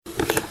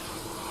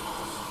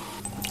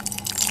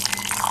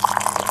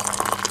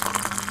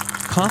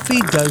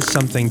Coffee does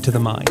something to the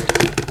mind.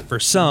 For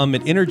some,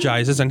 it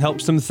energizes and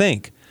helps them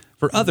think.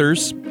 For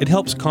others, it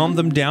helps calm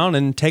them down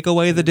and take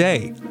away the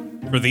day.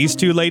 For these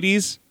two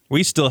ladies,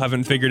 we still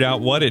haven't figured out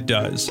what it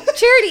does.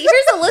 Charity,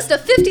 here's a list of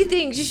 50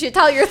 things you should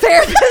tell your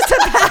therapist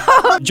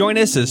about. Join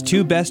us as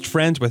two best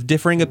friends with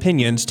differing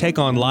opinions take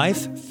on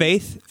life,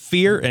 faith,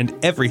 fear, and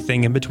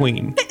everything in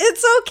between.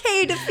 It's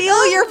okay to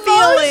feel your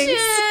feelings.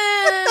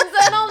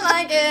 I don't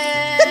like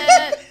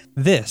it.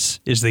 This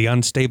is the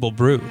Unstable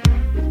Brew.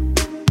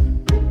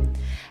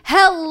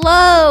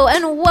 Hello,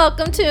 and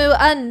welcome to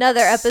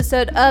another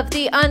episode of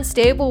the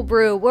Unstable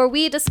Brew, where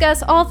we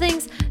discuss all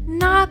things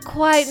not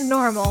quite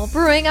normal,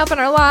 brewing up in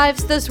our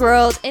lives, this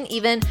world, and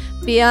even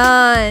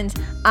beyond.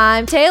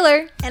 I'm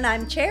Taylor. And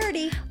I'm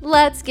Charity.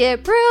 Let's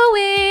get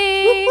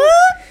brewing.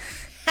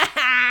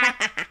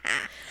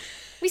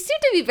 We seem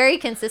to be very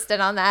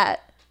consistent on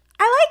that.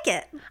 I like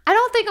it. I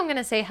don't think I'm going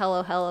to say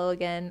hello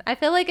again. I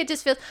feel like it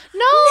just feels...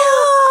 No,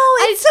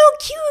 it's so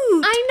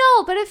cute. I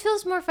know, but it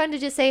feels more fun to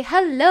just say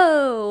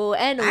hello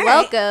and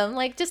welcome.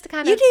 Like, just to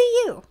kind of... You do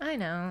you. I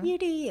know. You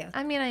do you.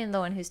 I mean, I am the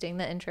one who's doing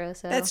the intro,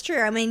 so... That's true.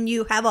 I mean,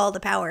 you have all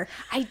the power.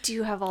 I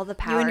do have all the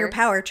power. You and your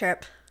power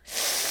trip.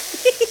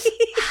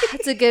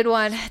 It's a good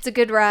one. It's a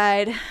good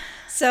ride.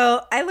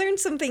 So, I learned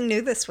something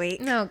new this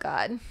week. Oh,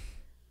 God.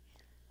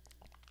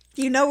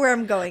 You know where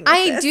I'm going with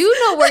I this. do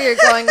know where you're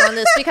going on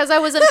this because I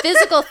was in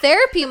physical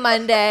therapy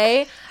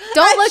Monday.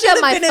 Don't look at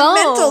my phone.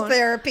 In mental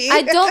therapy.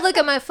 I don't look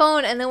at my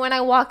phone, and then when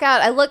I walk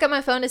out, I look at my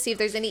phone to see if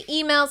there's any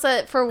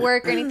emails for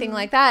work or anything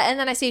like that, and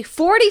then I see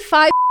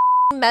 45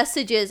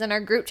 messages in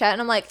our group chat,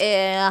 and I'm like,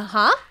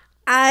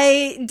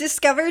 I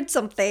discovered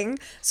something.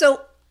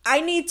 So I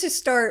need to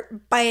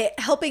start by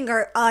helping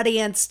our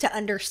audience to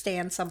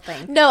understand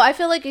something. No, I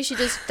feel like you should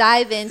just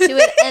dive into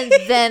it and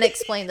then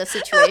explain the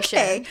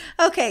situation.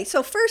 Okay.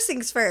 So first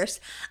things first,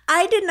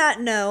 I did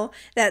not know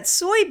that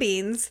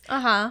soybeans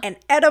and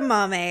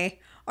edamame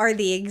are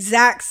the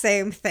exact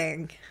same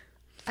thing.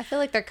 I feel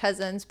like they're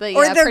cousins, but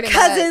or yeah, they're pretty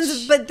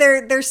cousins, much. but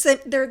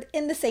they're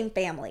in the same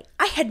family.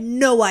 I had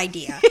no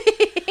idea.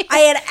 I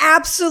had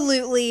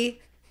absolutely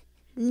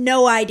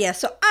no idea.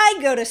 So I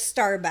go to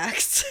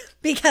Starbucks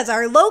because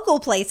our local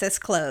place is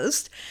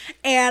closed.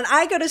 And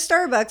I go to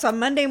Starbucks on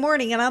Monday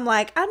morning and I'm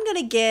like, I'm going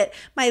to get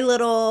my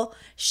little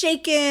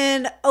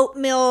shaken oat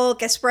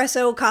milk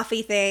espresso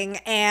coffee thing.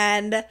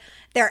 And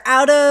they're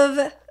out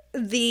of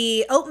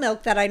the oat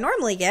milk that I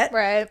normally get.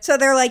 Right. So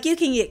they're like, you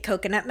can get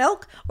coconut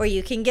milk or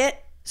you can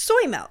get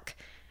soy milk.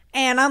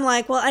 And I'm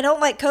like, well, I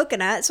don't like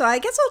coconut, so I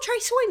guess I'll try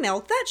soy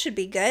milk. That should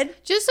be good.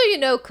 Just so you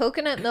know,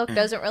 coconut milk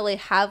doesn't really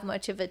have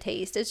much of a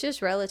taste. It's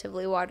just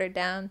relatively watered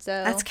down.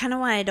 So that's kind of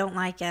why I don't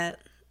like it.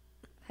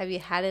 Have you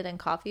had it in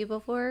coffee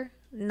before?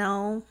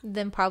 No.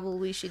 Then probably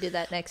we should do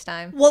that next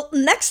time. Well,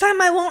 next time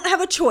I won't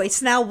have a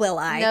choice. Now will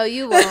I? No,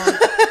 you won't.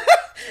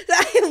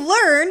 I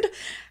learned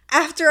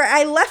after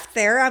I left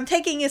there, I'm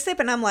taking a sip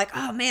and I'm like,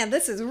 oh man,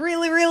 this is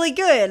really, really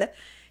good.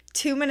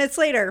 2 minutes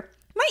later,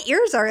 my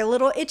ears are a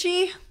little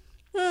itchy.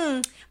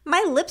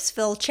 My lips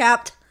feel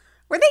chapped.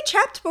 Were they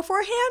chapped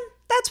beforehand?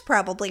 That's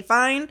probably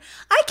fine.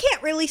 I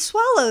can't really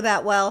swallow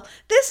that well.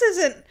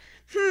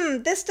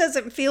 This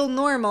doesn't feel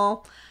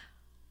normal.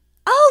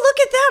 Oh,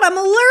 look at that. I'm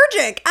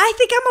allergic. I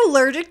think I'm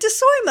allergic to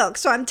soy milk.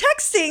 So I'm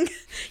texting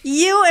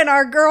you and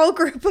our girl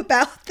group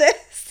about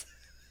this.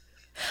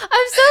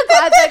 I'm so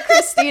glad that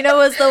Christina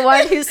was the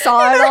one who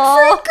saw it all.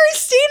 Our friend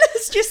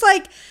Christina's just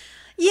like,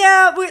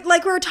 yeah,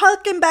 we're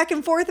talking back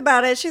and forth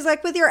about it. She's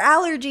like, with your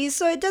allergies,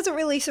 so it doesn't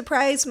really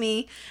surprise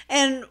me.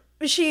 And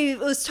she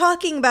was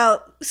talking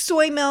about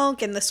soy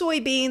milk and the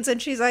soybeans, and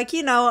she's like,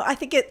 I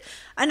think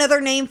another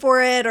name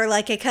for it or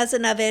like a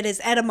cousin of it is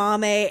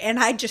edamame. And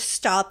I just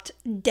stopped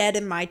dead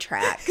in my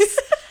tracks.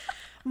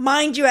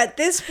 Mind you, at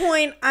this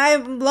point,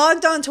 I'm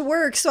logged on to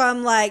work, so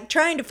I'm like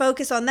trying to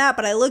focus on that.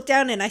 But I look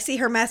down and I see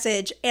her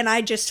message and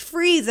I just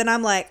freeze and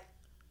I'm like,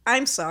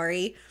 I'm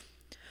sorry.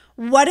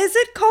 What is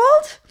it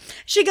called?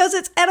 She goes,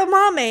 it's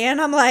edamame. And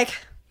I'm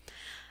like,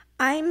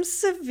 I'm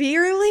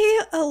severely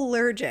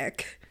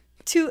allergic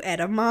to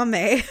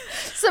edamame.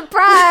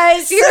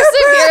 Surprise! You're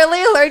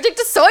severely allergic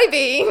to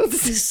soybeans.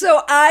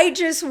 So I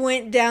just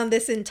went down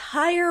this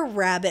entire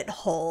rabbit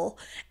hole.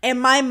 And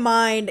my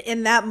mind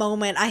in that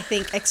moment, I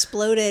think,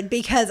 exploded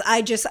because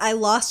I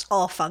lost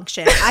all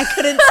function. I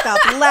couldn't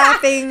stop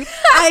laughing.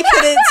 I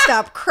couldn't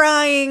stop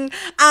crying.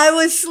 I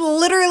was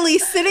literally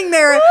sitting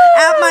there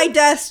at my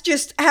desk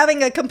just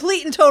having a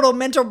complete and total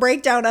mental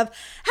breakdown of, how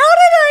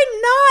did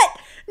I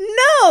not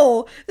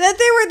know that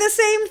they were the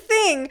same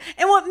thing?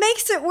 And what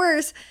makes it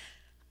worse,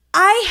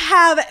 I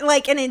have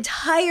like an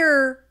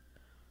entire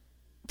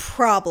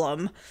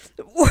problem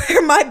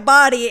where my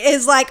body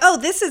is like, oh,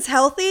 this is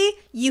healthy.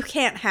 You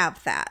can't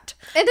have that.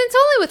 And it's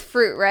only with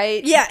fruit,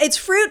 right? Yeah, it's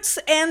fruits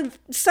and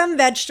some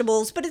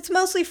vegetables, but it's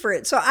mostly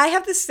fruit. So I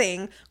have this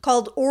thing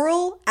called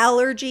oral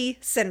allergy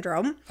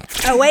syndrome,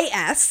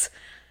 OAS.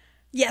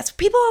 Yes,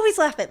 people always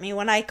laugh at me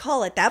when I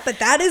call it that, but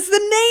that is the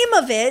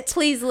name of it.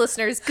 Please,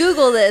 listeners,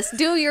 Google this.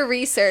 Do your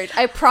research.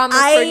 I promise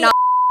we're not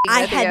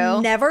I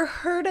had never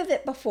heard of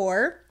it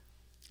before.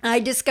 I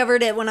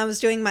discovered it when I was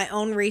doing my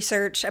own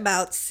research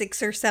about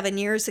 6 or 7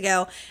 years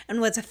ago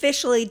and was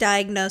officially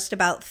diagnosed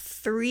about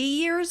 3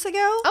 years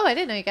ago. Oh, I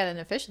didn't know you got an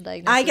official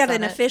diagnosis. I got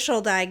an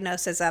official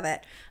diagnosis of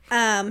it.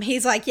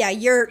 He's like, yeah,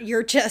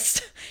 you're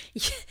just,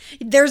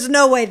 there's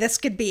no way this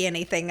could be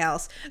anything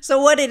else.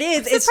 So what it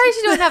is, I'm surprised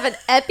you don't have an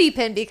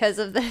EpiPen because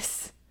of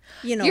this.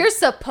 You know, you're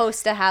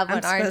supposed to have one,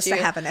 I'm aren't you? supposed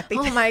to have an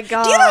EpiPen. Oh my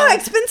God. Do you know how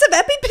expensive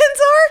EpiPens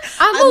are?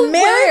 I'm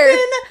American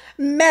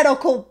aware.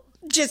 medical,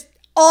 just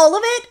all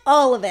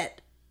of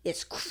it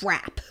is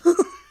crap.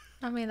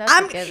 I mean, that's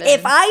a given.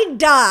 If I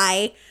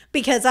die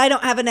because I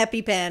don't have an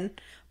EpiPen,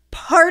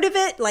 part of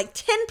it, like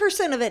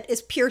 10% of it,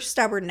 is pure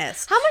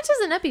stubbornness. How much is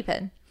an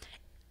EpiPen?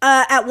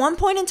 At one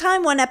point in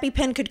time, one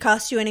EpiPen could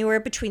cost you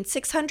anywhere between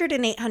 $600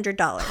 and $800.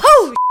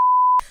 Oh,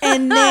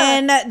 and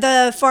then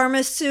the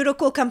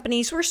pharmaceutical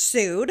companies were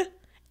sued.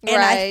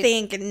 And I Right.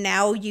 think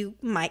now you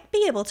might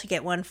be able to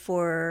get one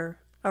for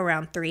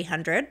around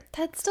 $300.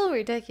 that's still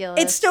ridiculous.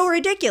 It's still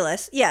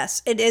ridiculous.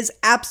 Yes, it is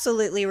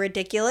absolutely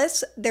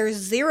ridiculous. There's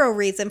zero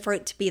reason for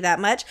it to be that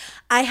much.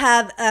 I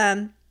have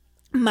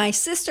my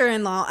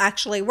sister-in-law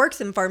actually works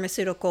in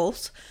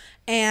pharmaceuticals,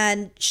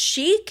 and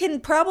she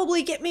can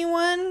probably get me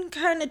one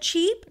kind of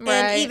cheap. Right.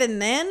 And even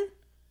then,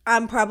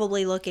 I'm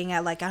probably looking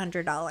at like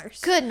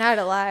 $100. Good night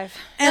alive.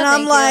 And No, I'm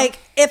thank like,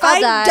 you. if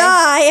I'll I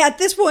die at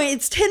this point,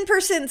 it's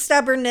 10%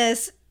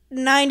 stubbornness,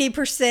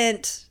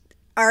 90%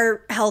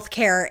 our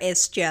healthcare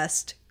is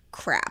just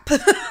crap.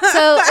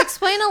 So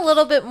explain a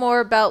little bit more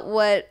about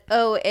what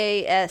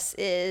OAS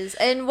is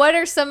and what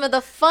are some of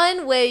the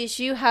fun ways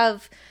you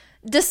have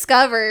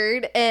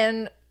discovered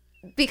and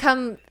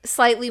become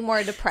slightly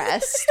more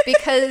depressed,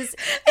 because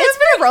it's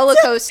been a roller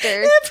coaster.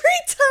 Every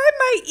time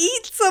I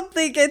eat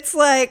something, it's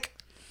like,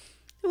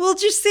 we'll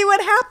just see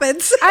what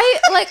happens.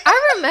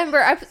 I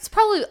remember, it's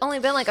probably only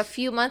been like a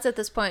few months at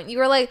this point. You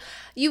were like,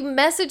 you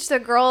messaged the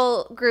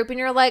girl group and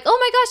you're like, oh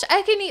my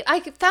gosh,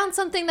 I found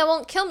something that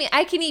won't kill me.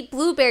 I can eat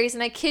blueberries.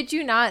 And I kid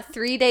you not,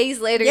 3 days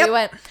later, Yep. you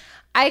went,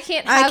 I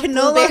can't have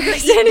no longer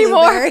blueberries eat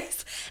anymore.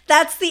 blueberries.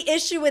 That's the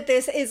issue with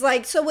this, is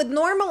like, so with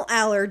normal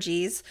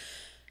allergies,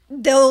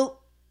 they'll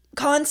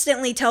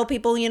constantly tell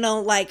people, you know,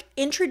 like,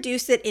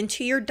 introduce it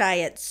into your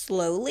diet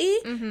slowly.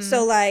 Mm-hmm.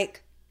 So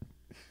like,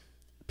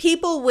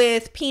 people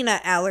with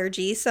peanut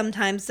allergies,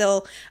 sometimes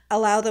they'll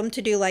allow them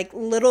to do like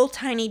little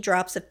tiny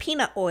drops of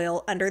peanut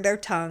oil under their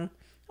tongue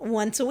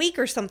once a week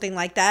or something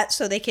like that,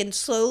 so they can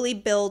slowly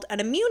build an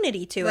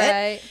immunity to Right.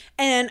 it.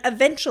 And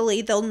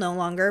eventually they'll no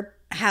longer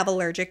have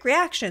allergic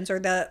reactions, or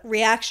the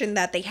reaction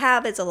that they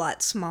have is a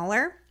lot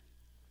smaller.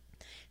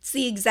 It's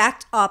the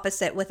exact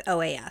opposite with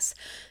OAS.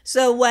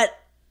 So what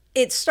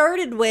it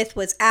started with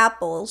was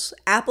apples.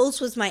 Apples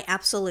was my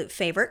absolute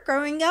favorite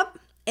growing up.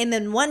 And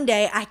then one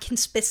day, I can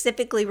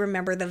specifically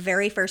remember the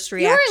very first You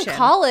reaction. were in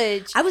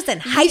college. I was in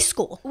high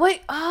school.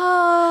 Wait,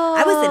 oh.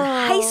 I was in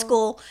high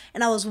school,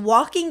 and I was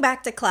walking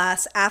back to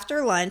class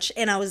after lunch,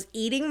 and I was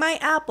eating my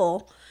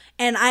apple,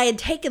 and I had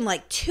taken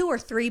like 2 or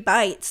 3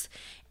 bites,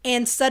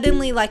 and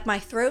suddenly, like, my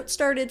throat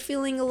started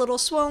feeling a little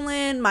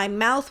swollen, my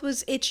mouth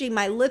was itchy,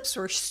 my lips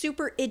were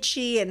super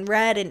itchy and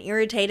red and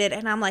irritated,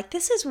 and I'm like,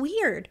 this is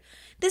weird.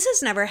 This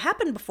has never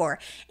happened before.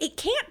 It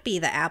can't be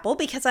the apple,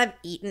 because I've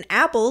eaten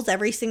apples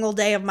every single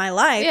day of my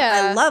life.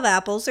 Yeah. I love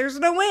apples. There's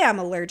no way I'm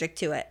allergic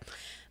to it.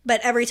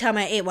 But every time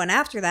I ate one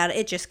after that,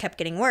 it just kept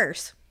getting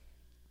worse.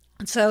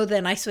 So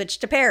then I switched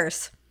to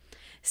pears.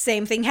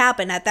 Same thing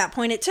happened. At that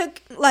point, it took,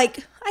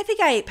 like, I think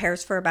I ate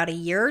pears for about a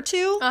year or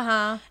 2.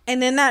 Uh-huh.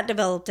 And then that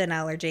developed an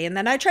allergy. And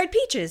then I tried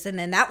peaches. And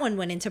then that one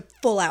went into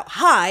full-out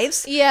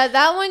hives. Yeah,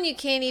 that one you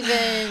can't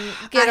even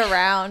get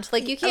around.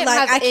 Like, you can't Like,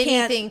 have I can't-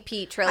 anything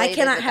peach related. I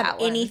cannot with have that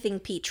one. anything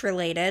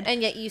peach-related.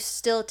 And yet you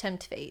still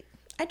tempt fate.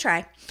 I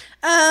try.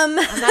 I'm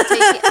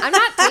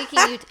not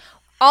taking you.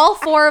 All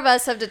 4 of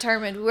us have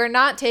determined we're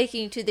not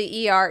taking you to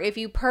the ER if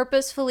you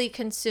purposefully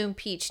consume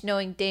peach,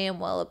 knowing damn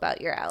well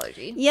about your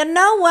allergy. You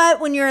know what?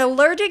 When you're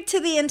allergic to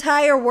the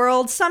entire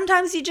world,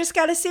 sometimes you just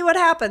got to see what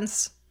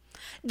happens.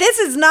 This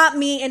is not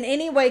me in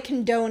any way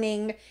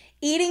condoning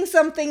eating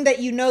something that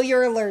you know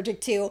you're allergic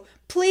to.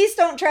 Please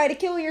don't try to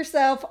kill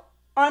yourself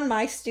on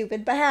my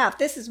stupid behalf.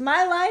 This is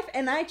my life,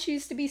 and I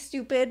choose to be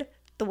stupid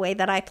the way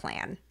that I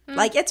plan.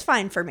 Like, it's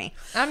fine for me.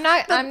 I'm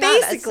not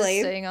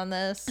assisting on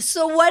this.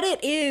 So what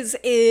it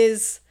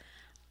is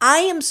I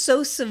am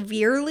so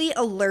severely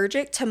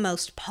allergic to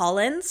most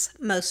pollens,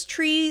 most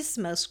trees,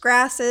 most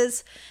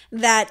grasses,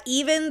 that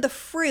even the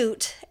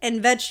fruit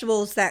and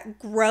vegetables that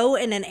grow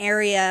in an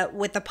area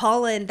with the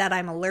pollen that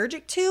I'm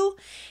allergic to,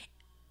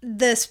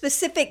 the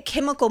specific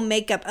chemical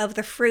makeup of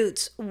the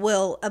fruits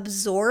will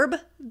absorb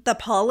the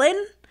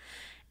pollen,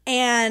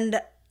 and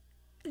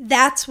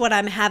that's what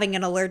I'm having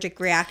an allergic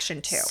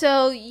reaction to.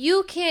 So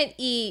you can't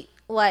eat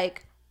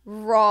like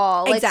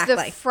raw, like Exactly.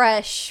 the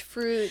fresh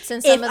fruits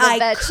and some of the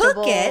vegetables.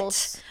 Cook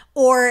it,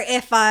 Or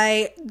if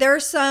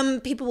there's some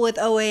people with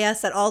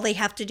OAS that all they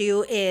have to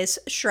do is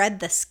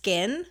shred the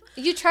skin.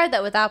 You tried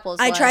that with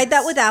apples. I tried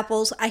that with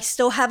apples. I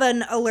still have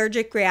an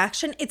allergic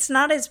reaction. It's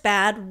not as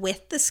bad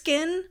with the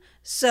skin.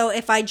 So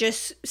if I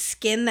just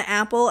skin the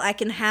apple, I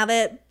can have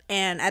it.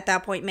 And at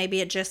that point,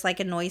 maybe it just like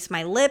annoys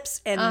my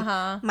lips and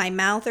my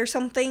mouth or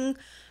something.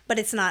 But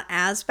it's not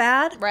as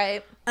bad.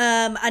 Right.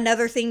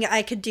 Another thing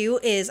I could do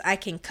is I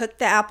can cook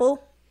the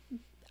apple.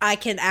 I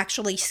can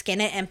actually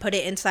skin it and put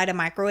it inside a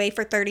microwave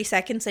for 30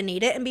 seconds and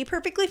eat it and be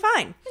perfectly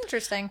fine.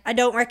 Interesting. I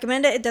don't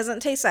recommend it. It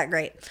doesn't taste that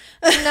great.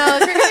 No,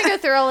 if you're going to go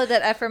through all of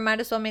that effort, might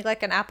as well make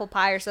like an apple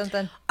pie or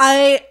something.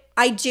 I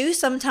do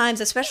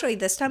sometimes, especially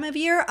this time of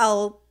year,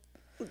 I'll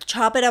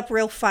chop it up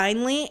real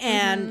finely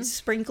and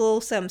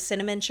sprinkle some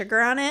cinnamon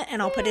sugar on it,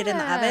 and I'll put it in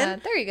the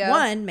oven. There you go.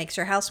 1, makes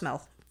your house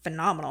smell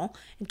phenomenal.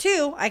 And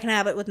 2, I can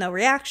have it with no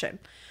reaction.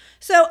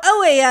 So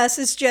OAS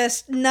is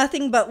just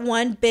nothing but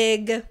one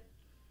big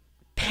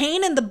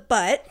pain in the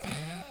butt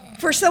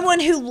for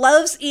someone who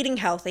loves eating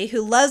healthy,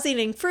 who loves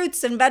eating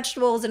fruits and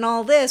vegetables and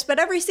all this, but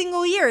every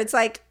single year it's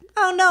like,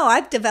 oh no,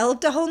 I've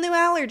developed a whole new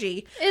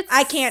allergy.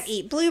 I can't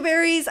eat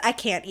blueberries, I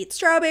can't eat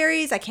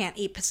strawberries, I can't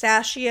eat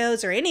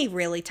pistachios or any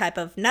really type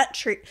of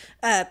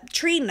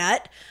tree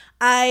nut.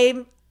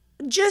 I'm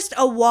just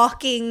a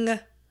walking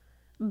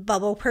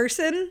bubble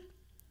person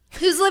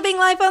who's living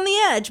life on the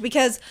edge,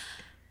 because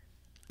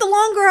the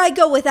longer I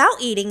go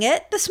without eating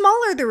it, the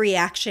smaller the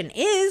reaction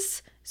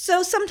is.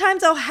 So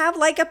sometimes I'll have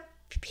like a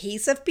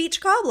piece of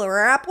peach cobbler or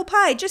apple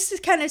pie just to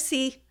kind of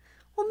see,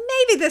 well,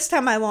 maybe this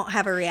time I won't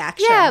have a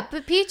reaction. Yeah,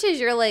 but peaches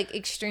you're like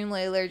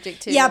extremely allergic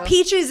to. Yeah,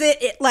 peaches,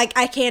 it like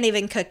I can't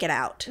even cook it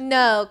out.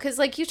 No, because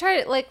like you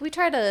tried like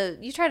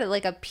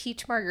a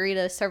peach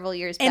margarita several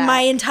years back. And my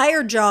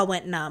entire jaw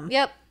went numb.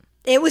 Yep.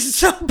 It was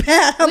so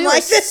bad. I'm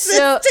like, this is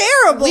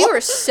terrible. We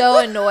were so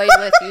annoyed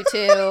with you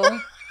too.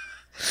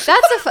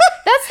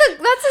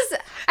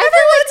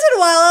 Every once in a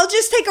while, I'll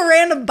just take a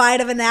random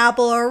bite of an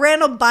apple or a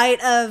random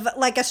bite of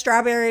like a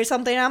strawberry or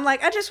something. I'm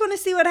like, I just want to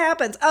see what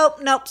happens. Oh,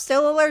 nope,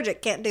 still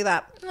allergic. Can't do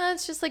that.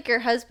 It's just like your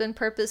husband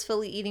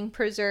purposefully eating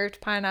preserved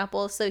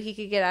pineapples so he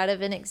could get out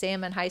of an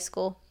exam in high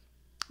school.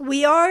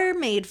 We are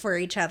made for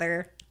each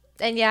other.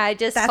 And yeah, I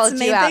just called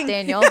you out,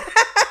 Daniel.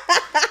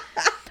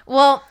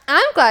 Well,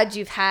 I'm glad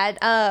you've had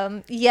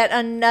yet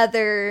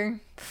another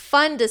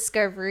fun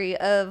discovery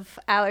of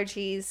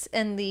allergies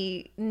and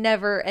the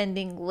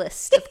never-ending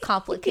list of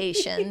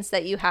complications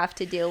that you have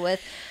to deal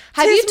with.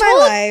 Have you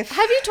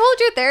told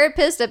your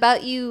therapist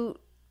about you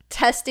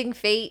testing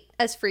fate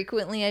as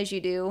frequently as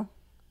you do?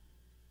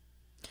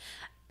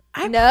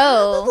 I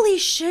probably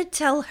should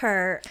tell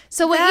her.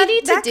 So what you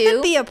need to do, that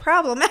could be a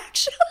problem,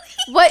 actually.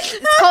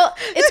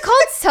 It's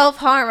called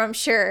self-harm, I'm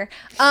sure.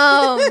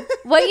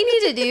 What you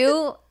need to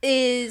do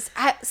is,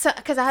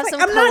 because I have some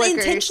coworkers. I'm not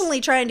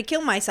intentionally trying to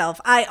kill myself.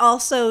 I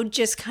also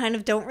just kind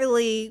of don't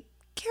really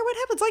care what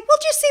happens. Like, we'll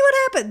just see what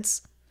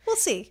happens. We'll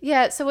see.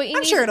 Yeah, so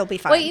I'm sure it'll be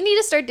fine. What you need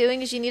to start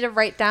doing is you need to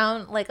write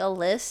down like a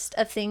list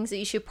of things that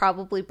you should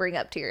probably bring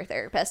up to your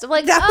therapist. Of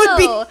like, that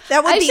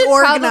would be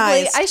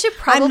organized. I should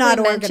probably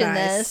mention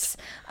this.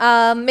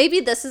 Maybe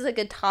this is a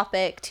good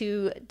topic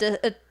to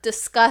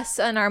discuss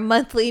on our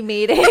monthly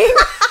meeting.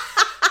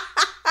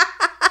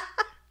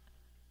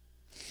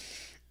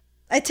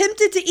 I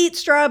attempted to eat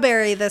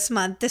strawberry this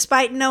month,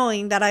 despite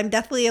knowing that I'm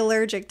deathly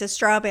allergic to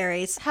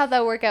strawberries. How'd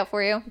that work out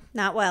for you?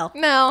 Not well.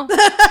 No.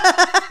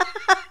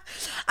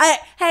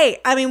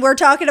 We're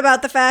talking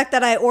about the fact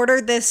that I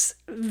ordered this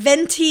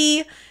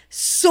venti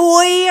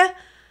soy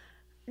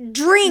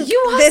drink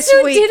this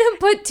week. You didn't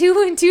put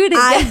 2 and 2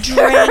 together. I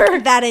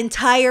drank that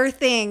entire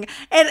thing.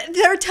 And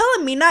they're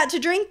telling me not to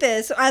drink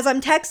this as I'm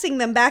texting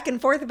them back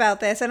and forth about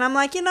this. And I'm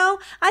like,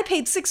 I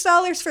paid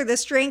 $6 for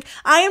this drink.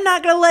 I am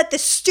not going to let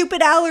this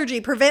stupid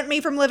allergy prevent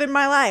me from living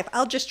my life.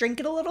 I'll just drink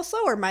it a little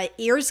slower. My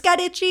ears got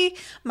itchy.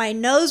 My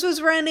nose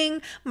was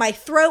running. My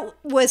throat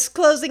was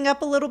closing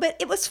up a little bit.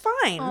 It was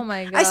fine. Oh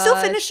my God. I still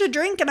finished the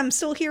drink and I'm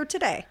still here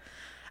today.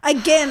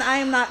 Again, I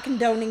am not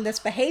condoning this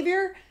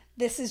behavior.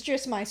 This is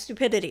just my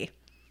stupidity.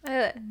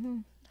 I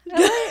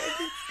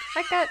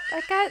got.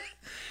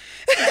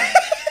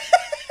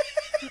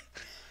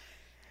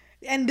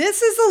 And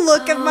this is a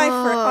look of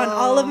on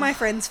all of my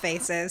friends'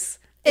 faces.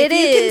 If you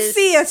can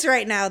see us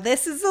right now,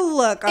 this is a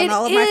look on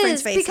all of my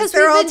friends' faces. Because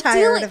they're all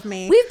tired of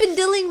me. We've been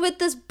dealing with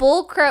this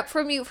bull crap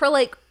from you for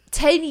like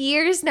 10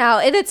 years now,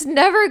 and it's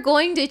never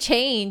going to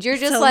change. You're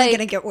just only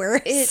gonna get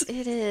worse.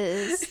 It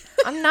is.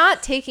 I'm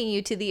not taking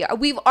you to the ER.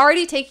 We've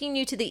already taken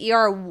you to the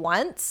ER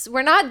once.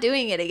 We're not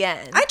doing it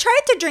again. I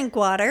tried to drink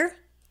water.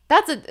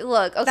 That's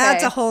okay.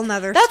 That's a whole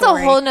nother story. That's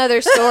a whole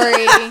nother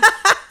story.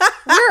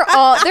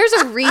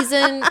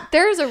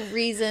 There's a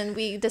reason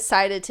we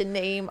decided to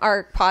name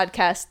our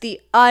podcast The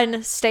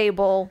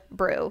Unstable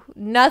Brew.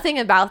 Nothing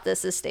about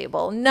this is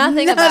stable.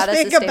 Nothing about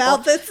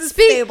this is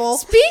stable.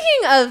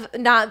 Speaking of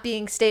not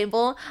being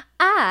stable,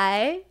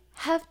 I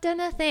have done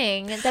a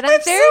thing that I'm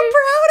I'm so very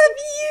proud of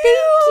you.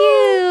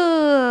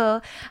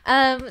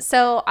 Thank you.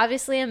 So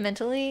obviously I'm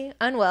mentally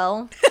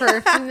unwell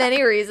for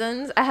many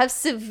reasons. I have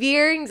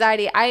severe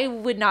anxiety. I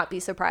would not be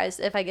surprised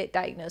if I get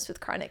diagnosed with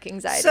chronic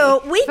anxiety.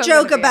 So we if I'm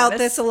joke gonna be about honest.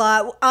 this a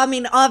lot. I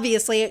mean,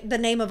 obviously, the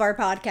name of our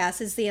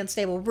podcast is The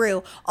Unstable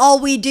Brew. All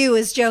we do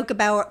is joke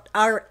about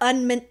our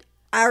mental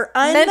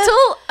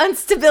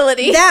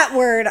instability. that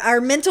word, our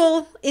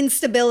mental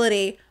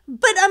instability.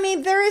 But I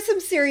mean, there is some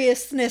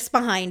seriousness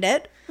behind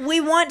it.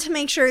 We want to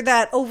make sure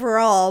that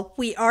overall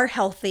we are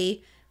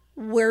healthy.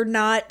 We're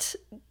not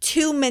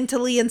too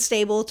mentally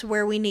unstable to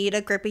where we need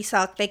a grippy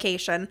sock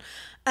vacation.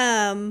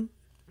 So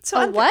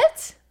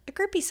What? A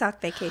grippy sock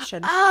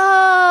vacation.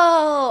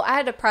 Oh, I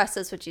had to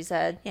process what you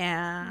said.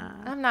 Yeah.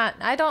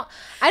 I don't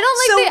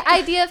like the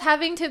idea of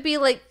having to be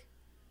like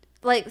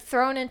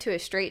thrown into a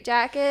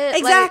straitjacket.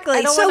 Exactly.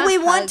 Like, I don't So wanna we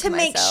want hug to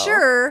make myself.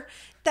 sure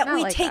that Not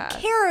we like take that.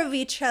 care of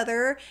each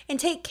other and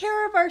take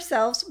care of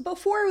ourselves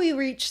before we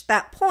reach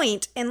that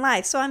point in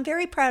life. So I'm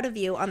very proud of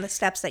you on the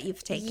steps that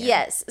you've taken.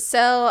 Yes.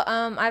 So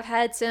I've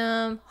had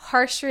some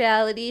harsh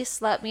reality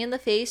slap me in the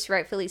face,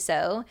 rightfully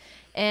so.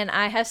 And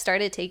I have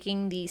started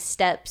taking these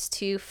steps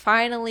to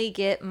finally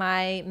get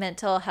my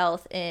mental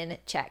health in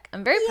check.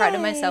 I'm very proud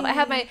of myself. I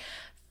had my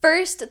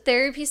first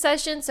therapy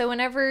session. So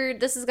whenever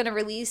this is going to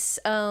release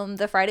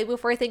the Friday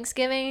before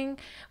Thanksgiving,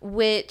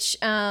 which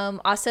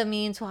also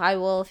means I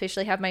will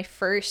officially have my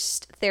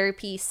first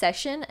therapy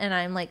session, and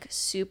I'm like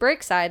super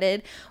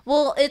excited.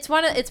 Well, it's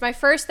my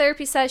first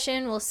therapy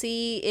session. We'll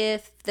see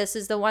if this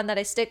is the one that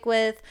I stick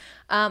with.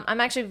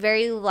 I'm actually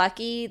very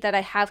lucky that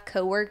I have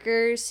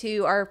coworkers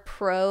who are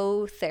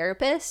pro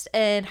therapists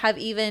and have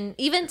even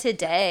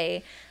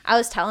today, I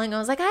was I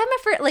had my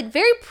first, like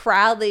very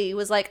proudly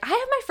was like, I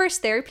have my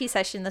first therapy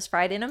session this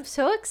Friday and I'm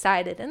so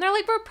excited. And they're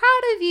like, we're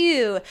proud of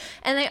you.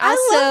 And they also,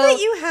 I love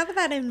that you have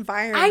that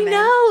environment. I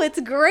know,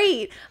 it's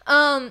great.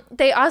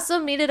 They also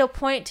made it a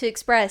point to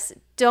express,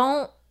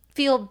 don't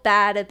feel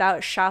bad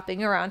about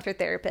shopping around for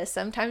therapists.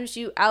 Sometimes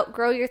you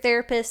outgrow your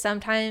therapist.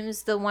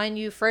 Sometimes the one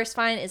you first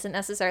find isn't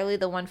necessarily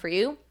the one for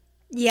you.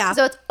 Yeah.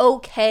 So it's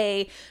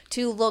okay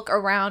to look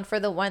around for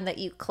the one that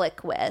you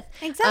click with.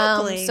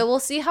 Exactly. So we'll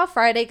see how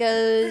Friday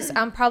goes.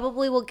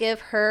 Probably will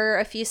give her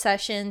a few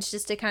sessions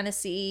just to kind of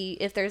see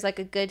if there's like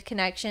a good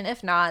connection.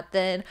 If not,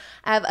 then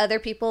I have other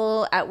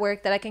people at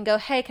work that I can go,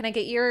 hey, can I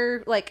get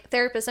your like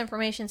therapist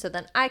information? So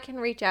then I can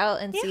reach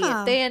out and see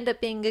if they end up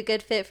being a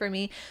good fit for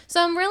me.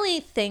 So I'm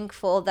really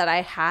thankful that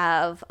I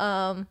have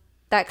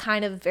that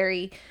kind of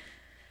very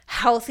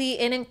healthy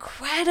and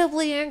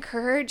incredibly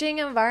encouraging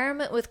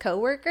environment with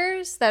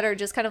coworkers that are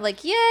just kind of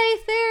like, yay,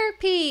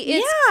 therapy,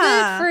 it's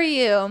good for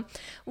you.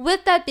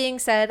 With that being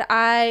said,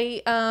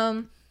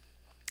 I'll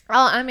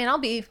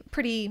be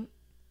pretty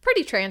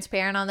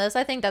transparent on this.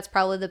 I think that's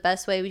probably the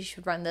best way we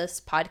should run this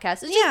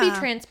podcast, is just be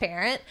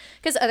transparent,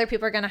 because other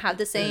people are going to have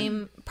the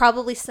same,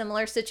 probably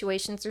similar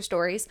situations or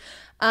stories.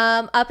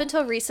 Up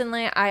until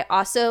recently, I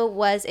also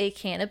was a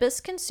cannabis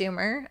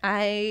consumer.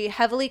 I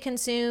heavily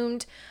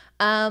consumed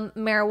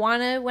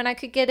marijuana when I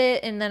could get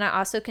it, and then I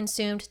also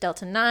consumed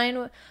Delta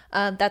 9.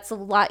 That's a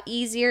lot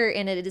easier,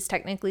 and it is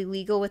technically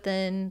legal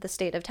within the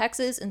state of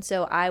Texas, and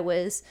so I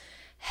was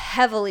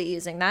heavily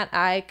using that.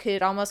 I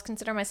could almost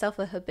consider myself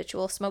a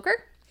habitual smoker.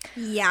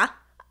 Yeah.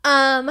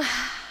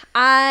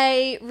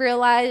 I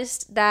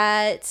realized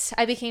that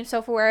I became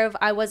self-aware of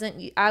I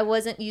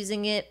wasn't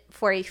using it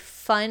for a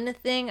fun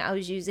thing. I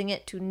was using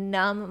it to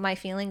numb my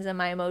feelings and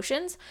my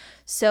emotions.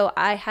 So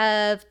I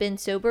have been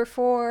sober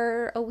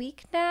for a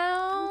week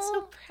now. I'm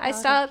so proud I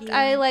stopped. of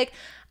you.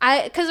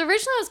 Because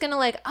originally I was going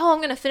to I'm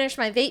going to finish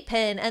my vape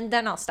pen and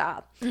then I'll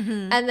stop.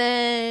 Mm-hmm. And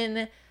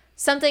then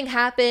something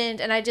happened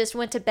and I just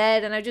went to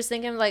bed and I just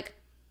thinking like,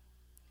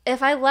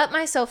 if I let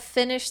myself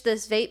finish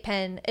this vape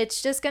pen,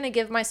 it's just going to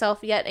give myself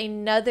yet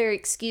another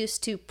excuse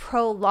to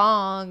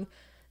prolong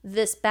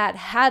this bad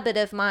habit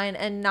of mine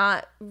and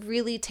not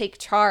really take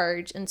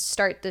charge and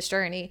start this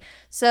journey.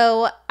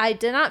 So I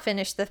did not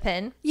finish the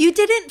pen. You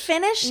didn't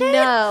finish it?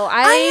 No.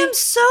 I am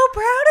so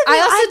proud of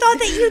you. I thought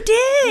that you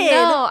did.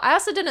 No, I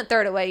also didn't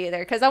throw it away either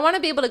because I want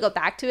to be able to go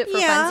back to it for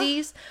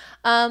funsies.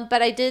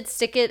 But I did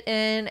stick it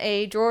in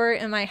a drawer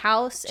in my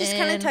house. Just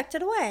kind of tucked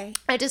it away.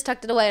 I just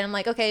tucked it away. And I'm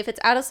like, okay, if it's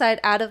out of sight,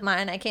 out of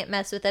mind, I can't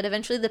mess with it.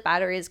 Eventually the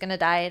battery is going to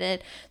die in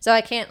it. So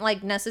I can't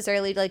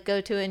necessarily go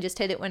to it and just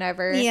hit it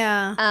whenever.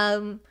 Yeah.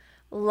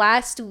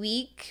 Last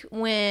week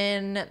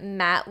when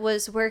Matt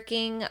was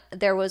working,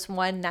 there was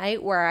one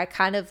night where I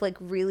kind of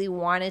really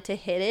wanted to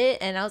hit it.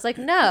 And I was like,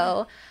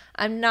 no,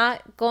 I'm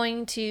not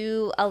going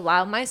to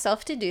allow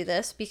myself to do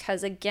this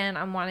because, again,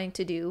 I'm wanting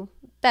to do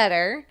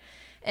better.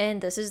 And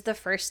this is the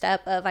first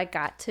step of I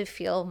got to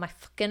feel my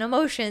fucking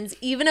emotions,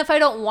 even if I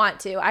don't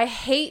want to. I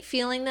hate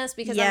feeling this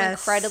because I'm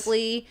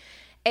incredibly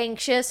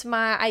anxious.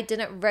 I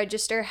didn't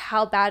register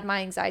how bad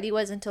my anxiety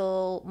was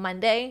until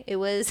Monday. It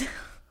was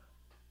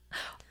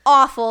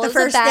awful. The It was a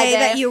first bad day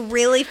that you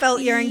really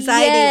felt your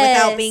anxiety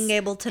without being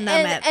able to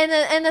numb it.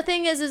 And the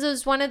thing is it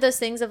was one of those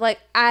things of like,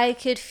 I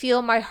could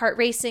feel my heart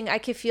racing. I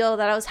could feel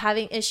that I was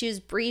having issues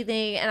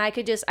breathing, and I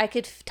could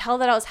tell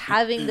that I was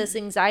having this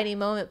anxiety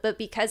moment. But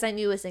because I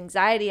knew it was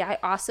anxiety, I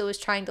also was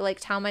trying to like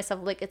tell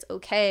myself like, it's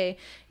okay.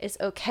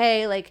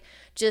 Like,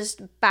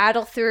 just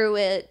battle through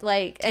it.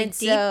 Like, and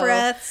deep so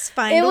breaths,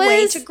 find a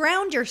way to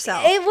ground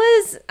yourself.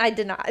 I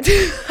did not.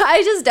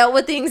 I just dealt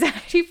with the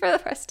anxiety for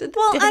the rest of the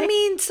day. I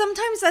mean,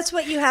 sometimes that's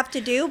what you have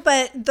to do,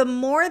 but the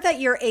more that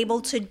you're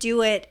able to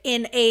do it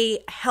in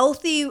a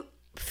healthy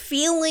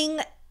feeling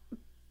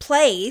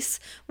place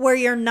where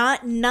you're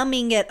not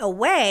numbing it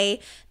away,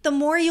 the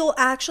more you'll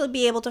actually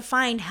be able to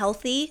find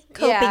healthy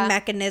coping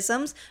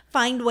mechanisms,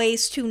 find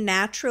ways to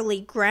naturally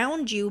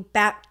ground you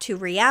back to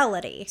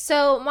reality.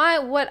 So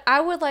what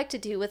I would like to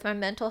do with my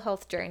mental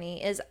health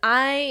journey is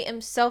I am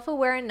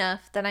self-aware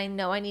enough that I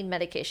know I need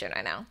medication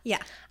right now. Yeah.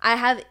 I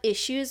have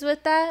issues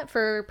with that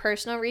for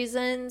personal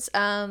reasons,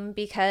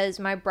 because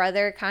my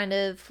brother kind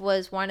of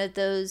was one of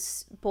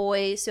those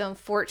boys who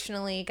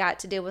unfortunately got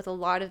to deal with a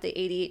lot of the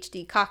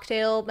ADHD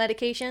cocktail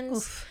medications.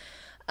 Oof.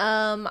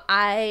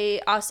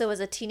 I also was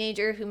a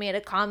teenager who made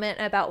a comment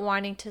about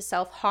wanting to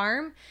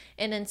self-harm,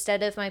 and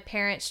instead of my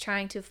parents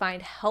trying to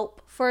find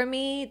help for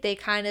me, they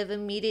kind of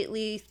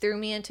immediately threw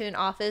me into an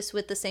office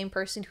with the same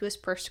person who was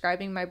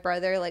prescribing my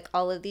brother like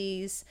all of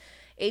these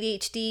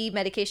ADHD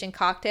medication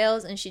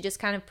cocktails, and she just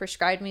kind of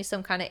prescribed me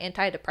some kind of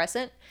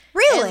antidepressant.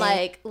 Really? And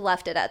like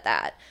left it at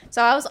that.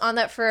 So I was on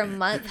that for a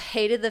month,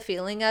 hated the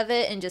feeling of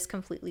it, and just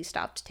completely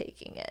stopped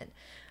taking it.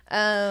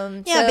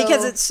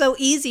 Because it's so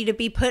easy to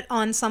be put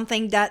on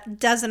something that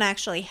doesn't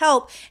actually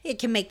help. It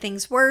can make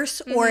things worse,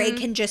 or it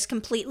can just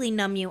completely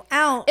numb you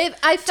out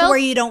to where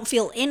you don't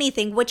feel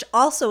anything, which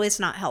also is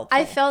not helpful.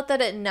 I felt that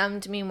it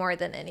numbed me more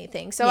than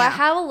anything. So I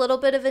have a little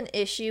bit of an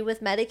issue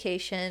with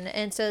medication,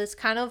 and so it's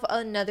kind of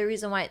another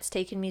reason why it's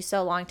taken me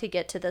so long to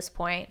get to this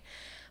point.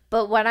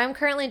 But what I'm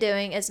currently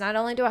doing is not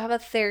only do I have a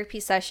therapy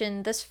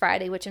session this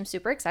Friday, which I'm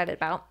super excited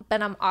about,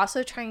 but I'm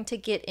also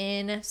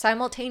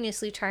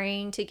simultaneously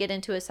trying to get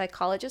into a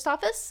psychologist's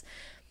office,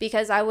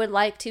 because I would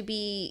like to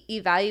be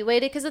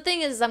evaluated. Because the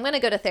thing is, I'm going to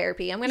go to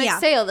therapy. I'm going to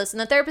say all this. And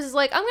the therapist is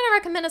like, I'm going to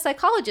recommend a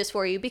psychologist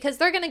for you because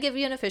they're going to give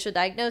you an official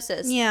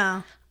diagnosis.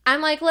 Yeah. I'm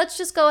like, let's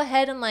just go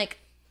ahead and like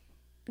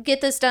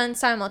get this done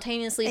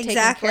simultaneously, taking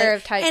care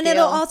of type and deal.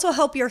 It'll also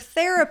help your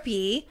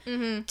therapy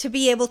to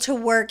be able to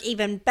work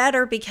even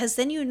better, because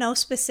then you know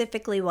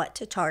specifically what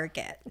to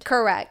target.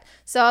 Correct.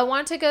 So I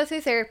want to go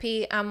through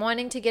therapy. I'm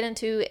wanting to get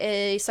into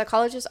a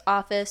psychologist's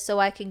office so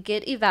I can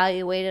get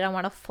evaluated. I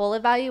want a full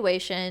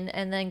evaluation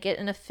and then get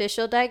an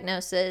official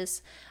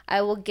diagnosis.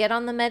 I will get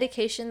on the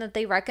medication that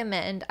they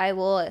recommend. I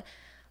will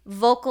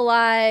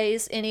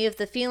vocalize any of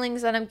the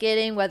feelings that I'm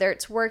getting, whether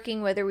it's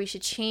working, whether we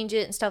should change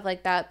it and stuff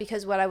like that.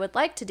 Because what I would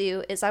like to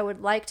do is I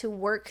would like to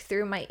work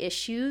through my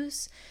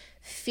issues,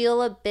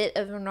 feel a bit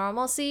of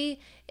normalcy,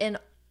 and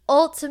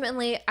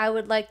ultimately I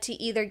would like to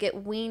either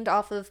get weaned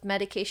off of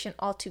medication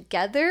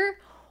altogether,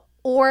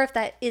 or if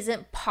that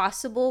isn't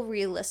possible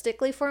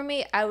realistically for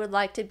me, I would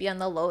like to be on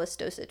the lowest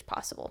dosage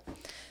possible.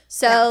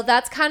 So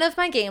that's kind of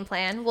my game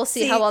plan. We'll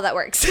see how well that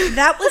works.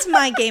 That was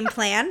my game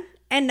plan.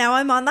 And now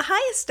I'm on the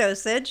highest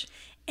dosage,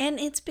 and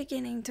it's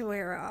beginning to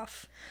wear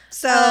off.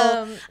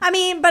 So,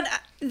 but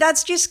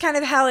that's just kind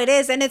of how it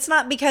is. And it's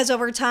not because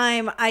over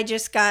time I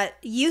just got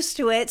used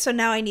to it, so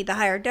now I need the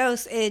higher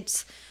dose.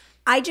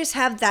 I just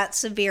have that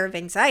severe of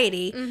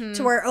anxiety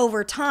to where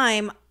over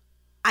time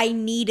I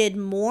needed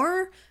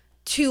more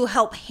to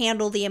help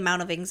handle the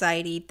amount of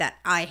anxiety that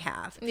I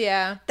have.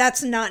 Yeah.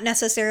 That's not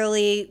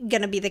necessarily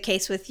going to be the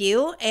case with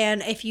you.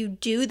 And if you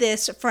do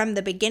this from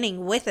the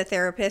beginning with a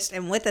therapist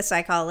and with a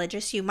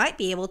psychologist, you might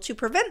be able to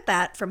prevent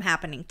that from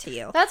happening to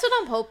you. That's what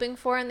I'm hoping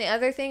for. And the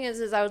other thing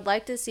is I would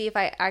like to see if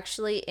I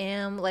actually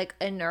am like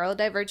a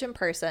neurodivergent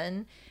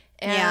person.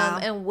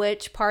 And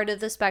which part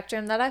of the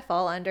spectrum that I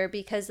fall under,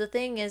 because the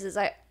thing is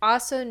I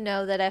also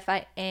know that if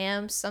I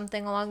am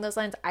something along those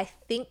lines, I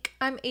think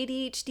I'm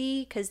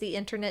ADHD because the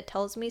internet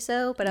tells me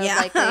so, but I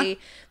would like a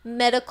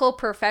medical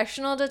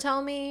professional to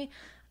tell me.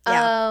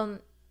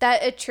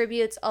 That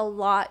attributes a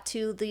lot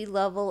to the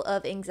level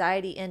of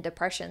anxiety and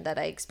depression that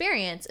I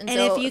experience. And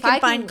so if you can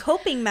find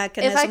coping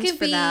mechanisms for that.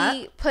 If I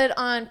could be put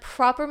on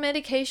proper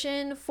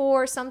medication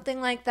for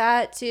something like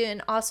that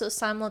and also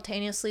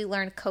simultaneously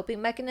learn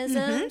coping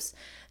mechanisms,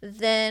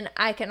 then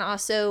I can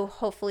also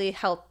hopefully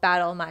help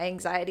battle my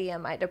anxiety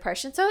and my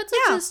depression. So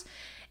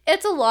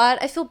it's a lot.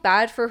 I feel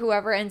bad for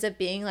whoever ends up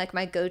being like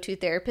my go-to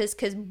therapist,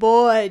 because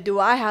boy, do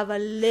I have a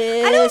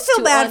list. I don't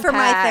feel bad for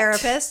my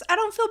therapist. I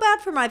don't feel bad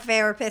for my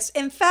therapist.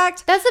 In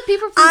fact, that's the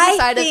people pleaser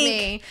side of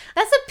me.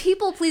 That's the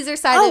people pleaser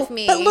side of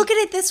me. But look at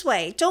it this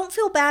way. Don't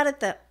feel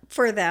bad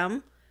for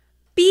them.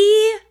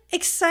 Be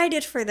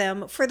excited for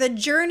them, for the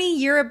journey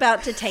you're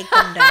about to take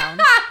them down.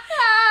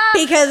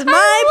 Because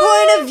my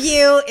point of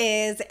view view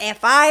is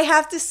if I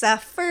have to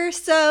suffer,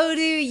 so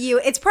do you.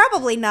 It's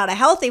probably not a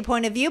healthy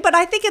point of view, but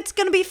I think it's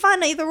going to be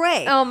fun either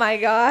way. Oh my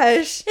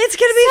gosh. It's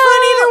going to be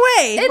fun either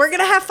way. We're going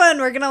to have fun.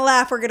 We're going to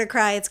laugh. We're going to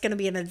cry. It's going to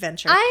be an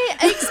adventure. I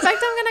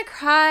expect I'm going to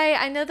cry.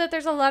 I know that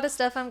there's a lot of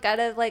stuff I'm going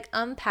to like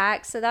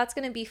unpack, so that's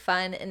going to be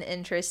fun and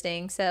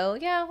interesting. So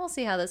yeah, we'll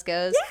see how this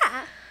goes.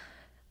 Yeah.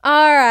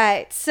 All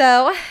right.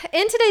 So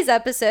in today's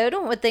episode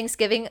with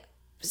Thanksgiving,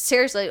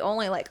 seriously,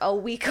 only like a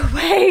week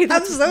away.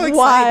 That's I'm so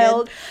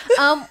wild.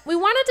 excited. We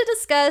wanted to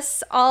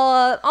discuss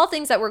all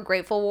things that we're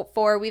grateful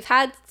for. We've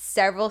had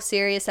several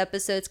serious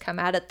episodes come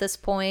out at this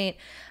point.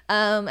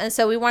 And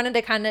so we wanted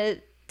to kind of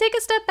take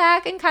a step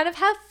back and kind of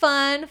have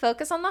fun,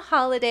 focus on the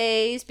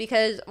holidays,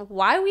 because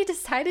why we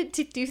decided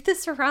to do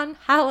this around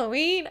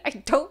Halloween, I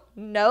don't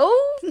know.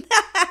 It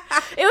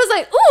was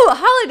like, ooh,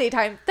 holiday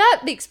time.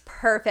 That makes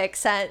perfect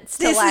sense.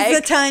 This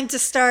is the time to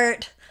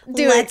start.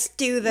 Let's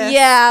do this.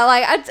 Yeah,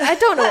 like I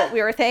don't know what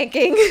we were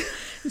thinking.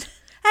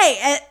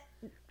 Hey,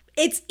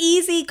 it's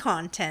easy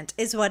content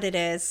is what it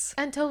is.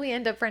 Until we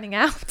end up running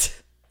out.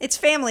 It's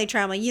family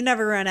trauma. You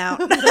never run out.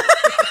 Woo!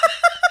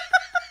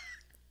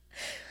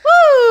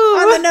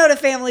 On the note of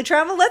family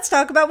trauma, let's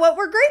talk about what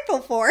we're grateful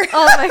for.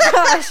 Oh my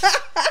gosh.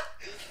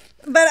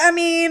 But I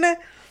mean,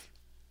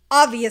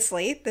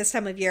 obviously, this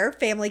time of year,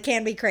 family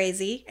can be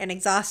crazy and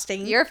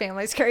exhausting. Your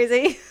family's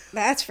crazy.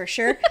 That's for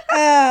sure.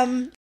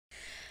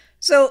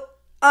 So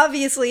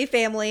obviously,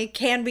 family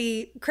can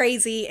be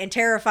crazy and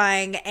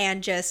terrifying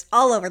and just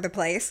all over the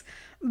place.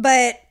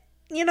 But,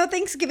 you know,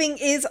 Thanksgiving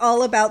is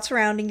all about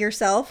surrounding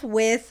yourself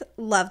with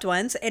loved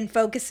ones and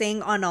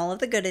focusing on all of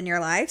the good in your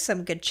life.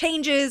 Some good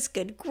changes,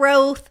 good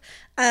growth,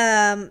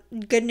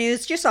 good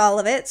news, just all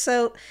of it.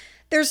 So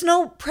there's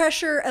no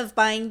pressure of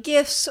buying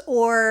gifts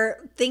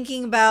or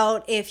thinking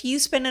about if you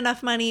spend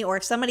enough money or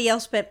if somebody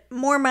else spent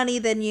more money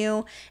than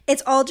you.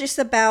 It's all just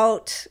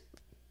about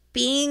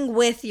being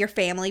with your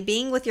family,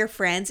 being with your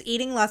friends,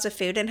 eating lots of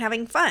food, and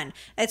having fun.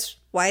 It's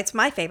why it's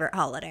my favorite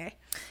holiday.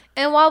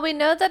 And while we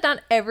know that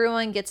not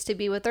everyone gets to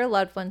be with their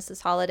loved ones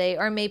this holiday,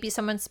 or maybe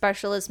someone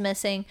special is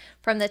missing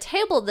from the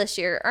table this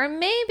year, or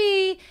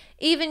maybe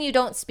even you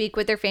don't speak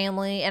with your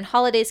family and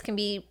holidays can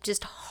be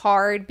just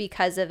hard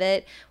because of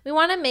it, we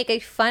want to make a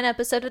fun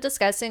episode of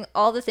discussing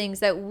all the things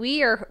that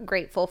we are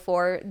grateful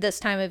for this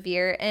time of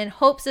year in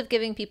hopes of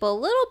giving people a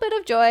little bit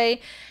of joy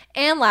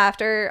and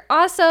laughter.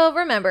 Also,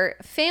 remember,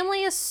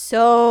 family is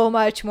so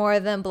much more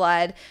than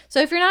blood.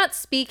 So if you're not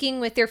speaking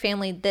with your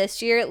family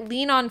this year,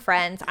 lean on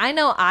friends. I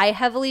know I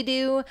heavily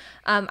do.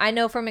 I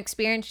know from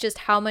experience just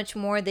how much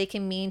more they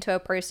can mean to a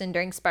person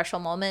during special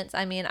moments.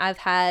 I mean, I've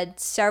had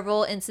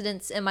several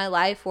incidents in my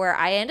life where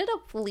I ended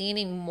up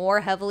leaning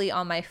more heavily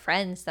on my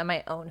friends than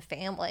my own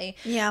family.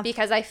 Yeah.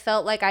 Because I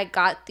felt like I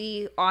got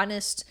the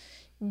honest,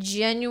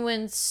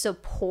 genuine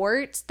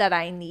support that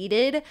I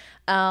needed.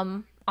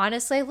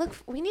 Honestly, look,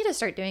 we need to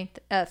start doing